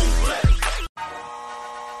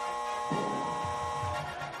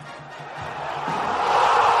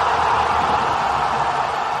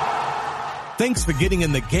 Thanks for getting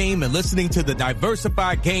in the game and listening to the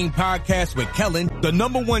Diversified Game Podcast with Kellen, the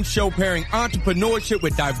 #1 show pairing entrepreneurship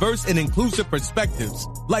with diverse and inclusive perspectives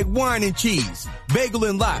like wine and cheese, bagel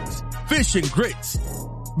and lox, fish and grits.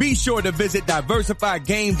 Be sure to visit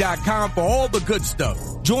diversifiedgame.com for all the good stuff.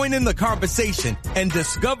 Join in the conversation and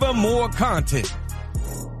discover more content.